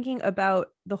was thinking about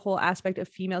the whole aspect of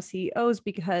female CEOs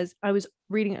because I was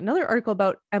reading another article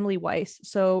about Emily Weiss.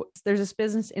 So there's this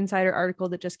Business Insider article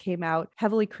that just came out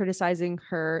heavily criticizing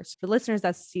her. So for listeners,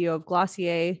 that's the CEO of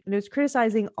Glossier. And it was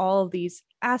criticizing all of these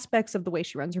aspects of the way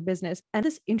she runs her business. And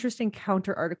this interesting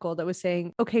counter article that was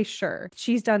saying, okay, sure,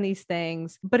 she's done these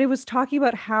things, but it was talking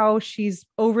about how she's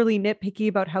overly nitpicky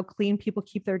about how clean people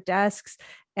keep their desks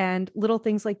and little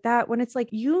things like that, when it's like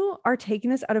you are taking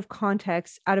this out of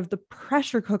context, out of the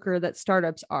pressure cooker that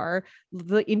startups are,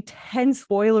 the intense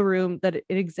boiler room that it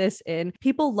exists in.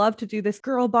 People love to do this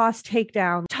girl boss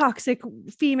takedown, toxic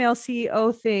female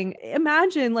CEO thing.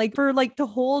 Imagine like for like to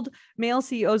hold male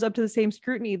CEOs up to the same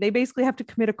scrutiny, they basically have to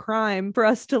commit a crime for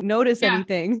us to notice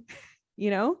anything, you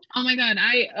know? Oh my God.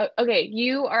 Okay.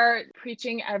 You are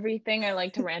preaching everything I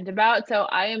like to rant about. So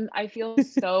I feel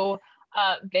so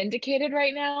vindicated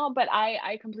right now, but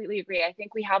I completely agree. I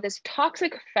think we have this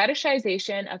toxic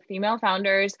fetishization of female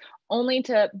founders only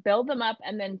to build them up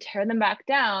and then tear them back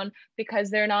down because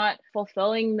they're not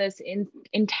fulfilling this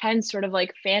intense sort of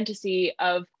like fantasy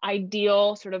of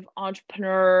ideal sort of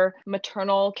entrepreneur,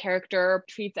 maternal character,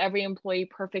 treats every employee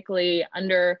perfectly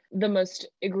under the most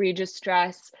egregious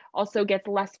stress, also gets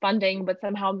less funding, but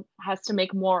somehow has to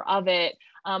make more of it.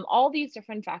 All these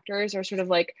different factors are sort of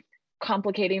like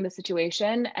complicating the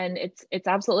situation, and it's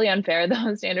absolutely unfair,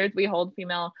 the standards we hold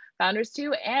female founders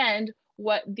to. And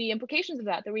what the implications of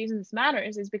that, the reason this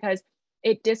matters is because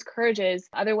it discourages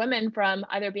other women from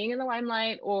either being in the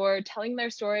limelight or telling their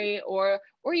story or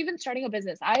even starting a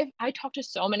business. I talked to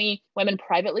so many women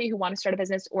privately who want to start a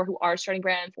business or who are starting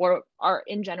brands or are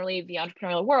in generally the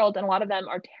entrepreneurial world, and a lot of them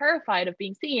are terrified of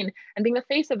being seen and being the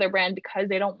face of their brand because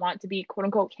they don't want to be quote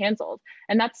unquote canceled.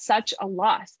 And that's such a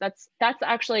loss. That's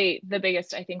actually the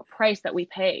biggest, I think, price that we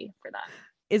pay for that.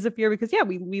 Is a fear because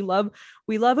we love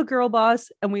a girl boss,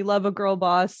 and we love a girl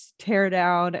boss tear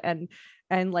down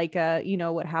and like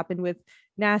what happened with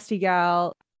Nasty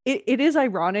Gal. It is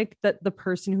ironic that the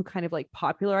person who kind of like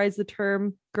popularized the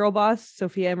term girl boss,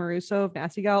 Sophia Amoruso of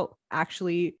Nasty Gal,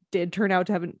 actually did turn out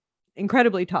to have an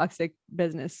incredibly toxic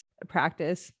business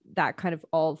practice that kind of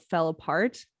all fell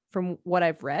apart from what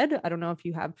I've read. I don't know if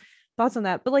you have thoughts on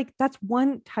that, but like that's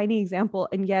one tiny example.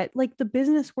 And yet like the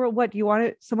business world, what do you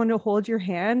want someone to hold your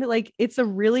hand? Like it's a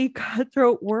really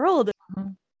cutthroat world.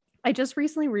 I just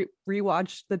recently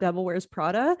rewatched The Devil Wears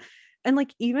Prada, and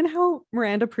like even how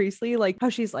Miranda Priestley, like how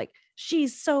she's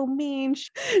so mean.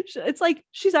 It's like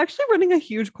she's actually running a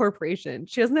huge corporation.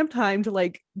 She doesn't have time to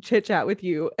like chit chat with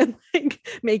you and like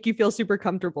make you feel super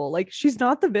comfortable. Like she's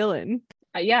not the villain.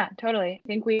 Yeah, totally. I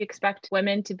think we expect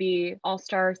women to be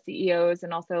all-star CEOs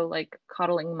and also like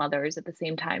coddling mothers at the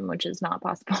same time, which is not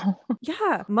possible.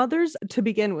 Yeah, mothers to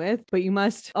begin with, but you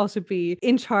must also be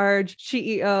in charge,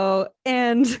 CEO,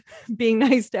 and being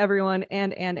nice to everyone.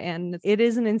 And it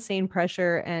is an insane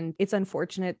pressure, and it's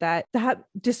unfortunate that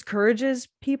discourages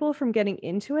people from getting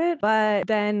into it. But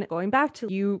then going back to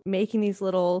you making these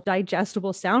little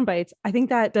digestible sound bites, I think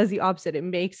that does the opposite. It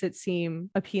makes it seem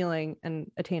appealing and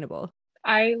attainable.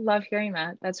 I love hearing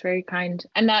that. That's very kind.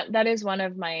 And that is one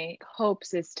of my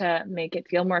hopes, is to make it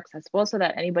feel more accessible so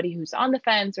that anybody who's on the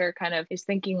fence or kind of is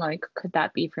thinking like, could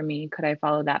that be for me? Could I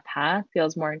follow that path?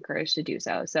 Feels more encouraged to do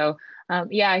so. So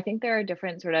yeah, I think there are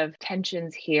different sort of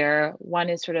tensions here. One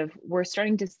is sort of, we're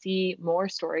starting to see more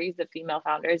stories of female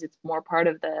founders. It's more part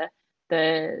of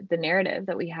the narrative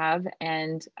that we have.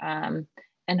 And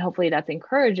hopefully that's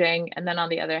encouraging. And then on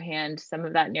the other hand, some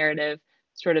of that narrative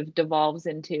sort of devolves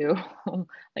into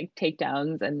like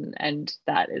takedowns, and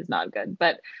that is not good.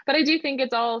 But I do think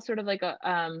it's all sort of like a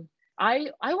I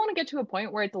want to get to a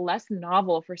point where it's less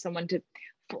novel for someone to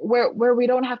where we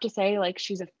don't have to say like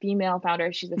she's a female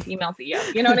founder, she's a female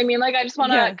CEO. You know what I mean? Like I just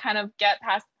want to kind of get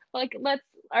past like, let's,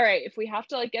 all right, if we have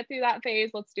to like get through that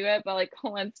phase, let's do it. But like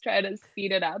let's try to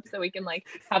speed it up so we can like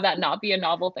have that not be a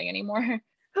novel thing anymore.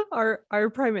 Our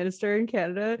prime minister in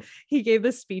Canada, he gave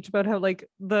this speech about how like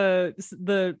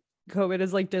the COVID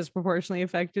has like disproportionately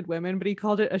affected women, but he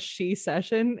called it a she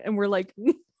session, and we're like,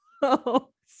 no,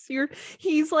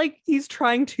 He's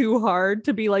trying too hard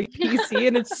to be like PC,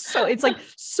 and it's like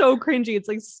so cringy. It's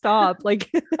like, stop. Like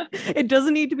it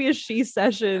doesn't need to be a she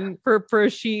session for a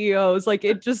CEO. It's like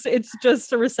it's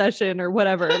just a recession or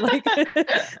whatever. Like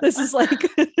this is like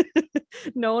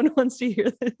no one wants to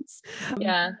hear this.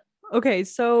 Yeah. Okay,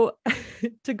 so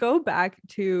to go back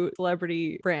to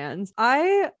celebrity brands,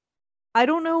 I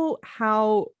don't know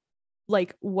how,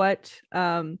 like, what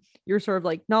your sort of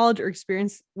like knowledge or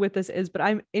experience with this is, but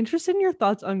I'm interested in your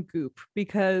thoughts on Goop,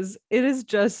 because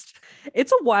it's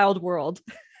a wild world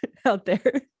out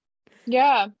there.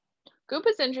 Yeah. Goop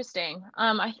is interesting.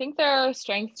 I think there are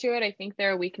strengths to it. I think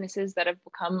there are weaknesses that have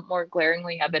become more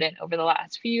glaringly evident over the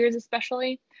last few years,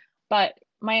 especially. But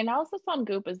my analysis on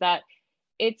Goop is that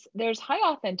there's high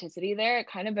authenticity there. It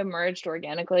kind of emerged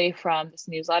organically from this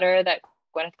newsletter that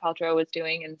Gwyneth Paltrow was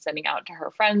doing and sending out to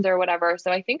her friends or whatever.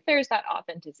 So I think there's that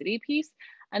authenticity piece.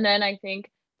 And then I think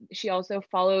she also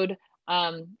followed,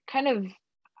 kind of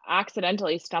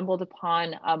accidentally stumbled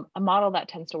upon a model that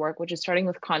tends to work, which is starting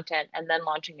with content and then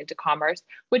launching into commerce,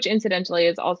 which incidentally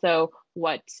is also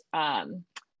what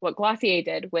Glossier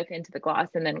did with Into the Gloss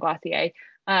and then Glossier.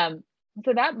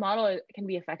 So that model can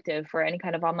be effective for any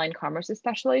kind of online commerce,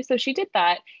 especially. So she did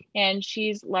that, and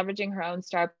she's leveraging her own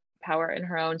star power and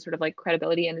her own sort of like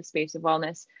credibility in the space of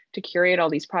wellness to curate all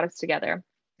these products together.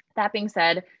 That being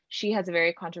said, she has a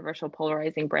very controversial,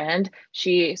 polarizing brand.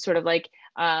 She sort of like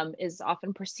is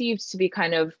often perceived to be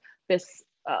kind of this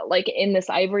like in this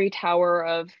ivory tower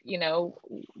of,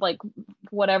 like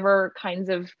whatever kinds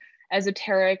of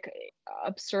esoteric,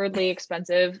 absurdly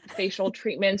expensive facial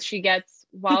treatments she gets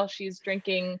while she's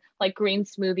drinking like green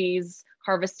smoothies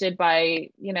harvested by,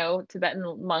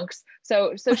 Tibetan monks.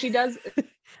 So she does.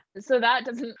 So that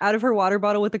doesn't Out of her water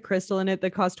bottle with a crystal in it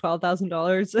that cost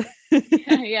 $12,000.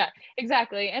 yeah,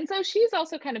 exactly. And so she's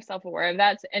also kind of self-aware of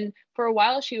that. And for a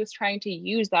while, she was trying to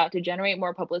use that to generate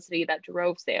more publicity that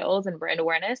drove sales and brand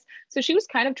awareness. So she was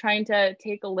kind of trying to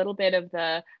take a little bit of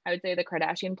I would say, the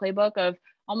Kardashian playbook of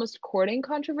almost courting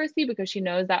controversy, because she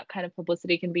knows that kind of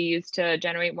publicity can be used to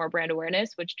generate more brand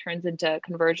awareness, which turns into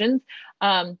conversions.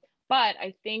 But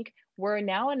I think we're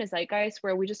now in a zeitgeist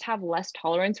where we just have less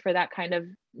tolerance for that kind of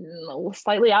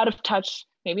slightly out of touch,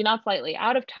 maybe not slightly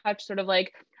out of touch, sort of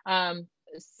like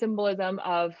symbolism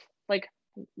of like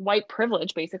white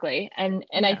privilege, basically. And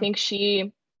I think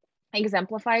she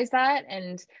exemplifies that.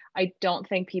 And I don't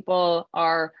think people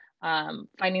are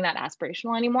finding that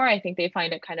aspirational anymore. I think they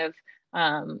find it kind of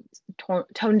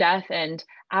tone deaf and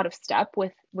out of step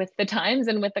with the times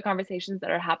and with the conversations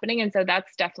that are happening. And so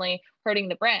that's definitely hurting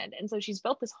the brand. And so she's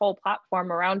built this whole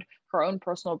platform around her own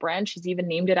personal brand. She's even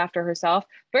named it after herself.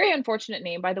 Very unfortunate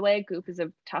name, by the way. Goop is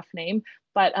a tough name,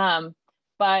 but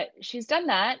she's done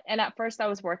that. And at first that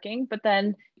was working, but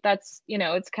then that's,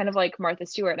 it's kind of like Martha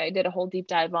Stewart. I did a whole deep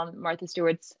dive on Martha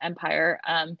Stewart's empire.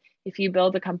 If you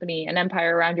build a company, an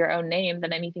empire around your own name,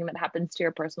 then anything that happens to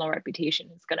your personal reputation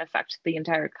is going to affect the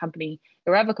entire company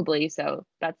irrevocably. So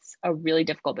that's a really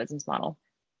difficult business model.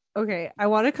 Okay, I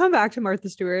want to come back to Martha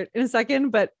Stewart in a second,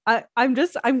 but I'm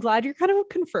glad you're kind of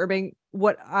confirming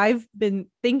what I've been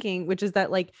thinking, which is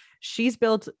that like she's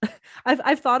built,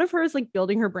 I've thought of her as like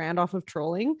building her brand off of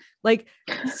trolling, like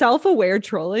self-aware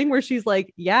trolling, where she's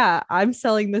like, yeah, I'm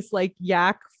selling this like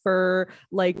yak fur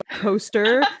like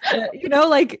coaster,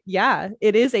 like, yeah,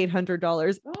 it is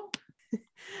 $800.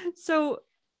 So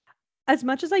as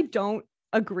much as I don't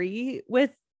agree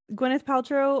with Gwyneth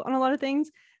Paltrow on a lot of things,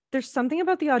 there's something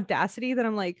about the audacity that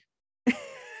I'm like,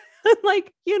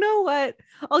 like, you know what?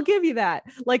 I'll give you that.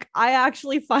 Like, I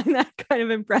actually find that kind of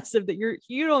impressive that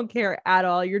you don't care at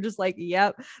all. You're just like,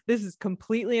 yep, this is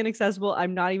completely inaccessible.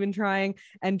 I'm not even trying.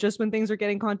 And just when things are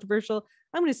getting controversial,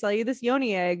 I'm going to sell you this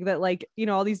yoni egg that like,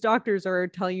 all these doctors are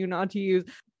telling you not to use.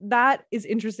 That is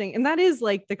interesting. And that is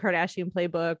like the Kardashian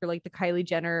playbook or like the Kylie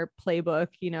Jenner playbook.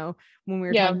 When we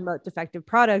were talking about defective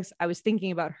products, I was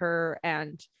thinking about her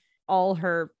and all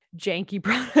her janky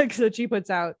products that she puts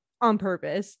out on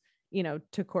purpose,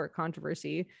 to court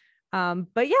controversy.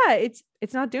 But yeah, it's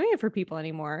not doing it for people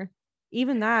anymore.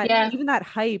 Even that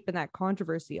hype and that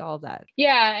controversy, all of that.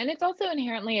 Yeah. And it's also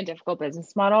inherently a difficult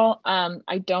business model.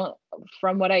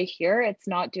 From what I hear, it's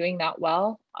not doing that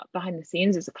well behind the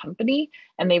scenes as a company.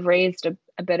 And they've raised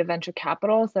a bit of venture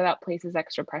capital. So that places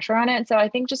extra pressure on it. So I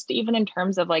think just even in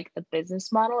terms of like the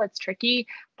business model, it's tricky.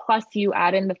 Plus you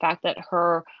add in the fact that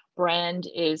her brand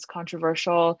is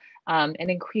controversial and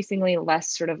increasingly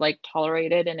less sort of like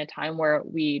tolerated in a time where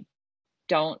we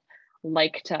don't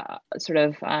like to sort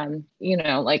of,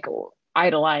 like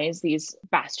idolize these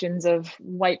bastions of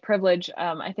white privilege.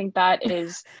 I think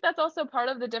that's also part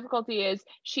of the difficulty is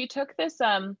she took this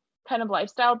kind of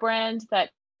lifestyle brand that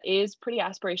is pretty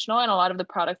aspirational, and a lot of the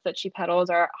products that she peddles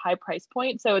are high price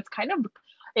point. So it's kind of,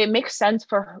 it makes sense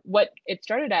for what it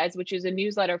started as, which is a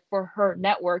newsletter for her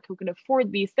network who can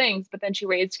afford these things. But then she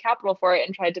raised capital for it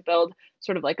and tried to build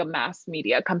sort of like a mass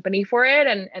media company for it.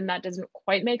 And that doesn't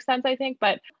quite make sense, I think.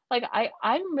 But like,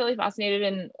 I'm really fascinated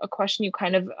in a question you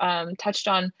kind of touched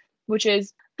on, which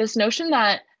is this notion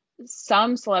that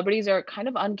some celebrities are kind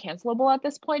of uncancelable at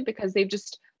this point because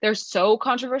they're so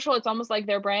controversial. It's almost like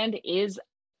their brand is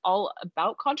all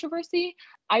about controversy.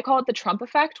 I call it the Trump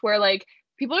effect, where like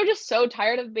people are just so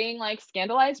tired of being like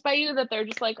scandalized by you that they're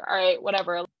just like, all right,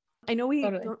 whatever. I know we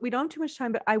don't have too much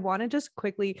time, but I want to just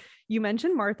quickly, you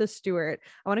mentioned Martha Stewart.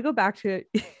 I want to go back to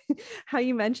how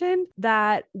you mentioned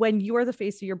that when you are the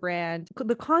face of your brand,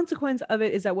 the consequence of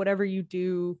it is that whatever you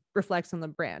do reflects on the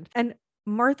brand. And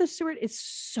Martha Stewart is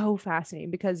so fascinating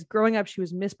because growing up, she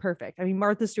was Miss Perfect. I mean,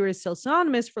 Martha Stewart is still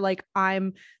synonymous for like,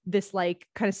 I'm this like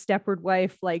kind of Stepford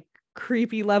wife, like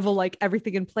creepy level, like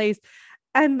everything in place.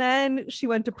 And then she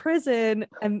went to prison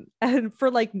and for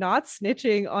like not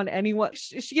snitching on anyone.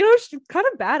 She's kind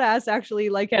of badass actually,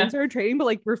 like inside her training, but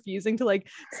like refusing to like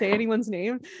say anyone's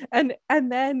name. And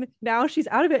then now she's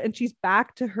out of it and she's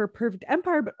back to her perfect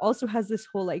empire, but also has this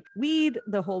whole like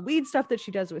the whole weed stuff that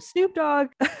she does with Snoop Dogg.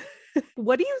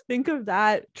 What do you think of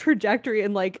that trajectory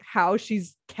and like how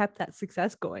she's kept that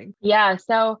success going? Yeah,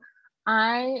 so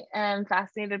I am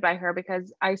fascinated by her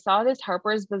because I saw this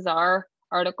Harper's Bazaar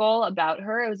article about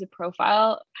her. It was a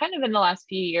profile kind of in the last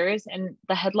few years, and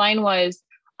the headline was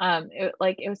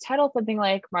it was titled something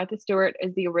like Martha Stewart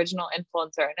is the original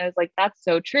influencer. And I was like, that's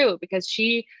so true, because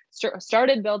she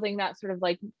started building that sort of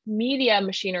like media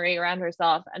machinery around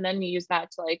herself, and then used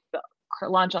that to like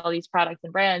launch all these products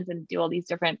and brands and do all these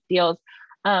different deals.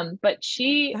 But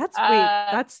she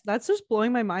that's just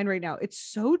blowing my mind right now. It's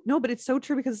so but it's so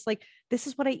true, because it's like, this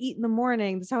is what I eat in the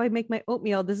morning, this is how I make my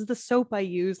oatmeal, this is the soap I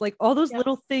use, like all those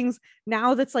little things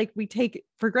now that's like we take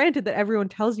for granted that everyone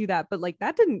tells you that, but like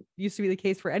that didn't used to be the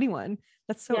case for anyone.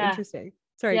 That's so interesting.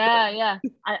 Sorry. Yeah.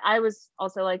 I was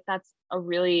also like, that's a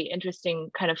really interesting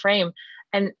kind of frame.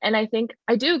 And I think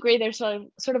I do agree there's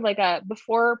sort of like a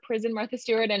before prison Martha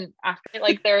Stewart and after,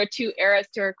 like there are two eras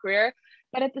to her career.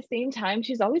 But at the same time,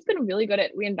 she's always been really good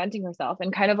at reinventing herself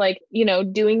and kind of like,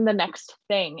 doing the next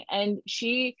thing. And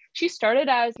she started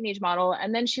as an age model,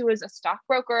 and then she was a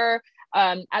stockbroker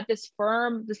at this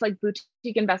firm, this like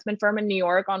boutique investment firm in New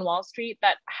York on Wall Street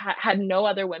that had no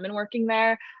other women working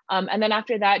there. And then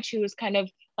after that, she was kind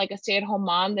of like a stay-at-home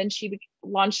mom. Then she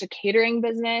launched a catering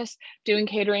business, doing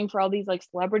catering for all these like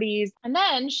celebrities. And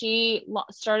then she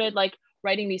started like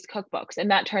writing these cookbooks,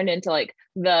 and that turned into like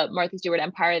the Martha Stewart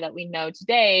empire that we know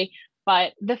today.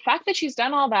 But the fact that she's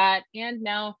done all that, and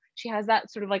now she has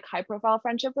that sort of like high profile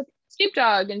friendship with Snoop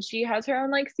Dogg, and she has her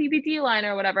own like CBD line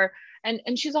or whatever, and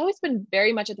she's always been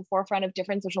very much at the forefront of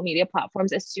different social media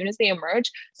platforms as soon as they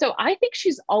emerge. So I think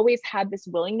she's always had this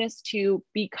willingness to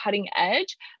be cutting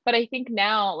edge. But I think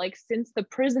now, like since the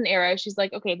prison era, she's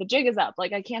like, okay, the jig is up.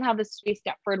 Like I can't have this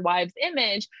Stepford Wives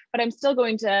image, but I'm still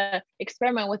going to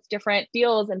experiment with different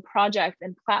deals and projects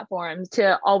and platforms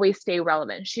to always stay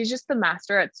relevant. She's just the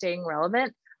master at staying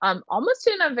relevant. Almost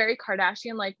in a very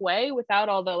Kardashian like way, without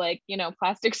all the like,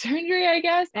 plastic surgery, I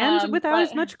guess. And without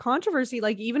as much controversy,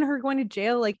 like even her going to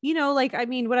jail, like, like, I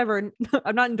mean, whatever,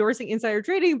 I'm not endorsing insider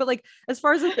trading, but like, as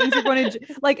far as the things you're going to,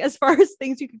 like, as far as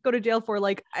things you could go to jail for,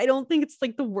 like, I don't think it's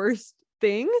like the worst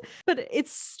thing, but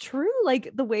it's true.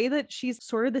 Like the way that she's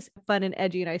sort of this fun and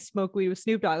edgy, and I smoke weed with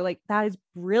Snoop Dogg, like that is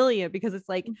brilliant, because it's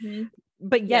like,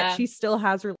 but yet she still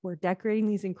has we're decorating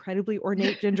these incredibly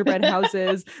ornate gingerbread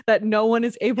houses that no one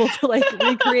is able to like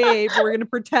recreate, but we're going to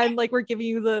pretend like we're giving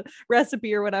you the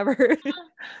recipe or whatever.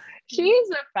 She's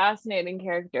a fascinating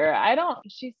character.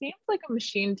 She seems like a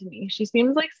machine to me. She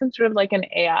seems like some sort of like an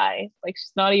AI. Like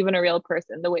she's not even a real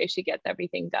person, the way she gets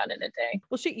everything done in a day.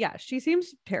 Well, she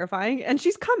seems terrifying, and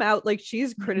she's come out, like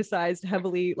she's criticized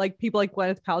heavily, like people like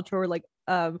Gwyneth Paltrow are like,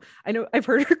 I know I've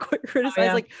heard her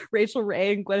criticize like Rachel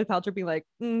Ray and Gwyneth Paltrow being like,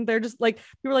 they're just like,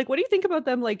 people are like, what do you think about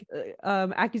them, like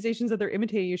accusations that they're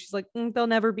imitating you? She's like, they'll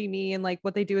never be me, and like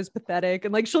what they do is pathetic,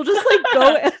 and like she'll just like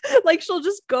go like she'll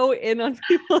just go in on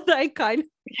people. That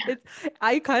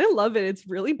I kind of love it. It's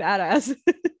really badass.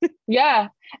 Yeah.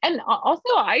 And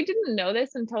also, I didn't know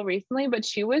this until recently, but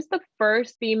she was the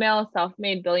first female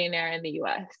self-made billionaire in the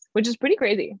US, which is pretty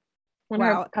crazy, when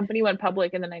her company went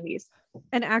public in the 90s.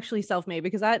 And actually self-made,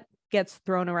 because that gets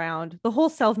thrown around, the whole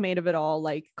self-made of it all,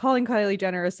 like calling Kylie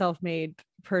Jenner a self-made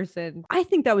person. I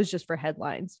think that was just for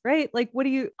headlines, right? Like, what do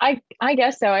you... I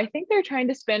guess so. I think they're trying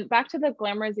to spin back to the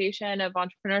glamorization of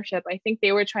entrepreneurship. I think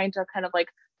they were trying to kind of like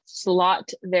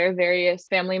slot their various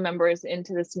family members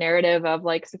into this narrative of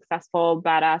like successful,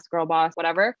 badass girl boss,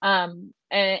 whatever. And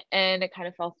it kind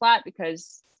of fell flat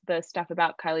because the stuff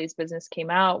about Kylie's business came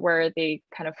out where they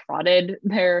kind of frauded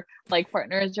their like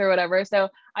partners or whatever. So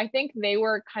I think they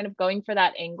were kind of going for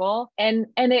that angle, and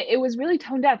it was really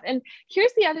tone deaf. And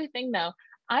here's the other thing though.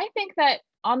 I think that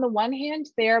on the one hand,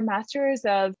 they are masters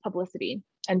of publicity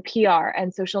and PR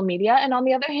and social media. And on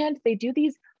the other hand, they do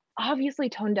these obviously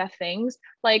tone deaf things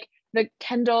like the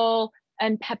Kendall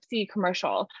and Pepsi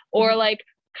commercial, or like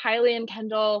Kylie and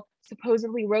Kendall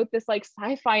supposedly wrote this like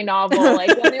sci-fi novel. Like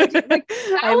when they were like,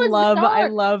 I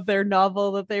love their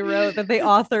novel that they wrote, that they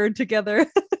authored together.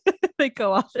 They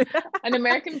co-authored an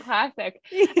American classic.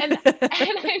 And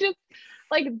I just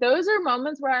like, those are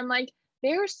moments where I'm like,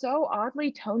 they're so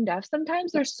oddly tone deaf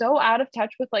sometimes. They're so out of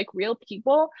touch with like real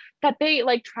people that they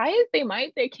like try as they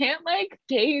might, they can't like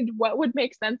gauge what would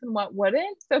make sense and what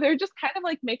wouldn't. So they're just kind of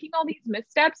like making all these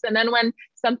missteps. And then when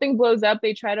something blows up,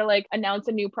 they try to like announce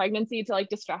a new pregnancy to like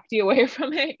distract you away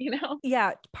from it, you know?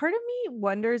 Yeah. Part of me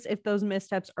wonders if those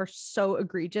missteps are so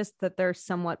egregious that they're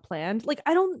somewhat planned. Like,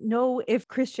 I don't know if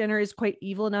Kris Jenner is quite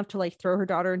evil enough to like throw her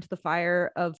daughter into the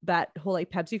fire of that whole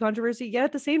like Pepsi controversy. Yet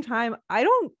at the same time,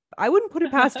 I wouldn't put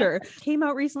it past her. Came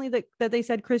out recently that they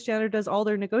said Kris Jenner does all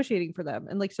their negotiating for them.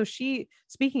 And like, so she,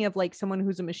 speaking of like someone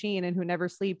who's a machine and who never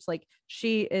sleeps, like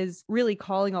she is really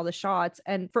calling all the shots.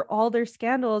 And for all their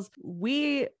scandals,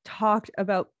 we talked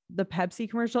about the Pepsi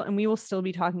commercial and we will still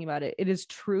be talking about it. It is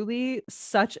truly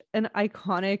such an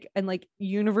iconic and like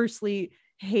universally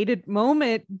hated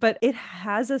moment, but it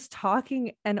has us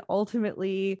talking. And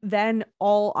ultimately then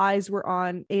all eyes were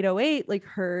on 808, like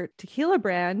her tequila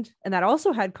brand, and that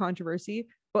also had controversy,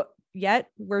 but yet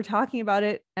we're talking about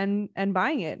it and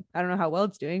buying it. I don't know how well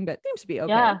it's doing, but it seems to be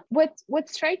okay. Yeah.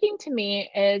 What's striking to me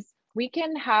is we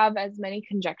can have as many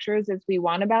conjectures as we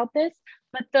want about this,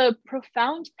 but the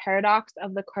profound paradox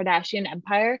of the Kardashian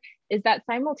empire is that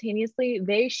simultaneously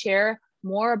they share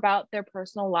more about their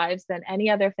personal lives than any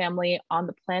other family on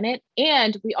the planet.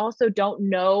 And we also don't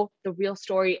know the real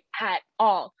story at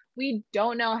all. We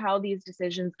don't know how these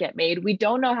decisions get made. We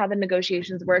don't know how the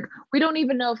negotiations work. We don't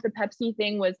even know if the Pepsi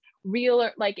thing was real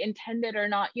or like intended or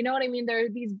not. You know what I mean? There are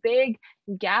these big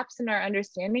gaps in our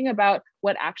understanding about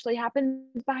what actually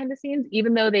happens behind the scenes,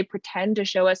 even though they pretend to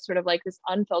show us sort of like this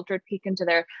unfiltered peek into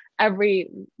their every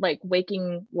like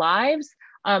waking lives.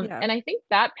 And I think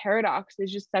that paradox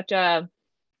is just such a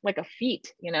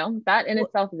feat, you know, that in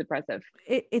itself is impressive.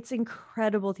 It's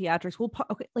incredible theatrics. Well,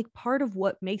 okay, like part of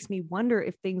what makes me wonder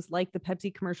if things like the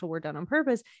Pepsi commercial were done on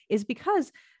purpose is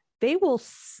because they will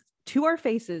to our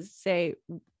faces say,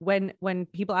 when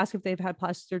people ask if they've had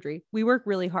plastic surgery, we work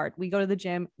really hard, we go to the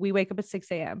gym, we wake up at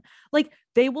 6 a.m. Like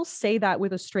they will say that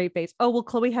with a straight face. Oh, well,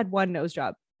 Chloe had one nose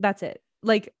job, that's it.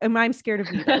 Like, am I scared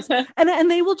of needles? and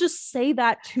they will just say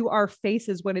that to our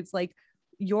faces when it's like,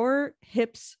 your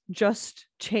hips just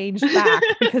changed back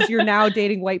because you're now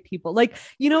dating white people. Like,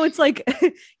 you know, it's like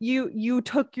you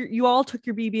all took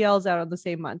your BBLs out on the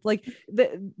same month. Like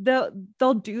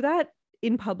they'll do that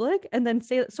in public and then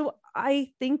say that. So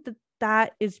I think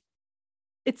that is,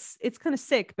 it's kind of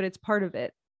sick, but it's part of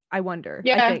it. I wonder.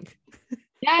 Yeah. I think.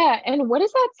 Yeah. And what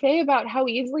does that say about how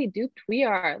easily duped we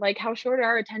are? Like how short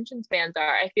our attention spans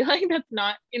are. I feel like that's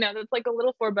not, you know, that's like a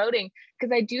little foreboding,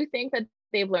 because I do think that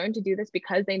they've learned to do this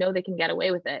because they know they can get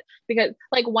away with it. Because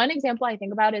like one example I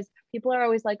think about is people are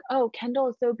always like, oh, Kendall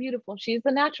is so beautiful, she's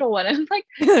the natural one. And it's like,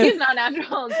 she's not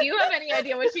natural. Do you have any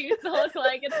idea what she used to look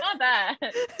like? It's not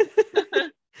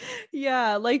that.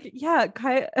 Yeah, like, yeah,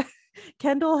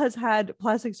 Kendall has had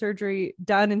plastic surgery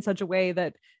done in such a way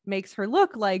that makes her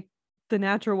look like the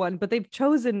natural one, but they've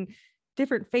chosen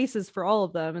different faces for all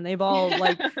of them, and they've all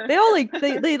like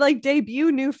they like debut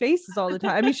new faces all the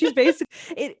time. I mean, she's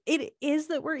basically it is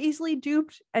that we're easily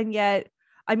duped, and yet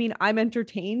I mean, I'm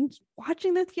entertained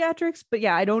watching the theatrics, but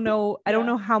yeah, I don't know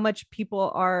how much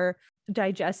people are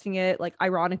digesting it, like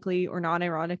ironically or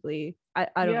non-ironically. I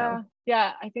don't know.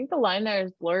 Yeah, I think the line there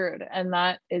is blurred, and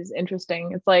that is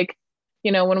interesting. It's like,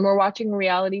 you know, when we're watching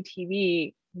reality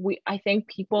TV, I think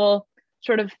people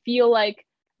sort of feel like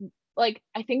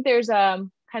I think there's kind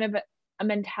of a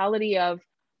mentality of,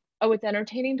 oh, it's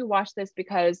entertaining to watch this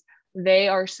because they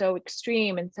are so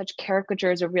extreme and such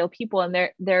caricatures of real people, and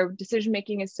their decision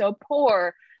making is so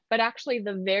poor. But actually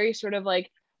the very sort of like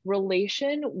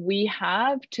relation we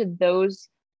have to those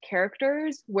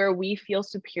characters where we feel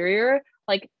superior,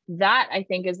 like that I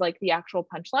think is like the actual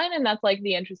punchline, and that's like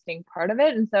the interesting part of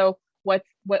it. And so what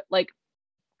like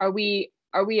are we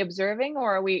observing,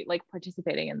 or are we like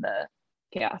participating in the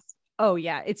chaos? Oh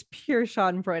yeah, it's pure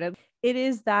Schadenfreude. It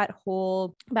is that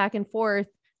whole back and forth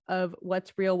of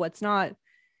what's real, what's not,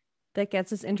 that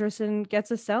gets us interested and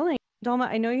gets us selling. Dulma,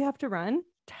 I know you have to run.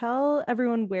 Tell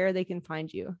everyone where they can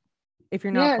find you if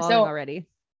you're not following already.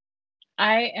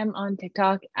 I am on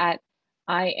TikTok at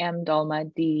I am Dulma,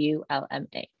 Dulma.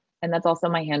 And that's also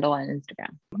my handle on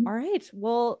Instagram. All right.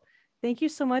 Well, thank you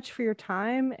so much for your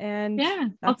time. And yeah,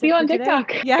 I'll see you on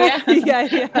TikTok. Yeah.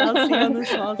 I'll see you on the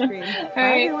small screen. Bye,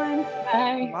 right. everyone.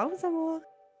 Bye.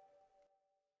 Wow,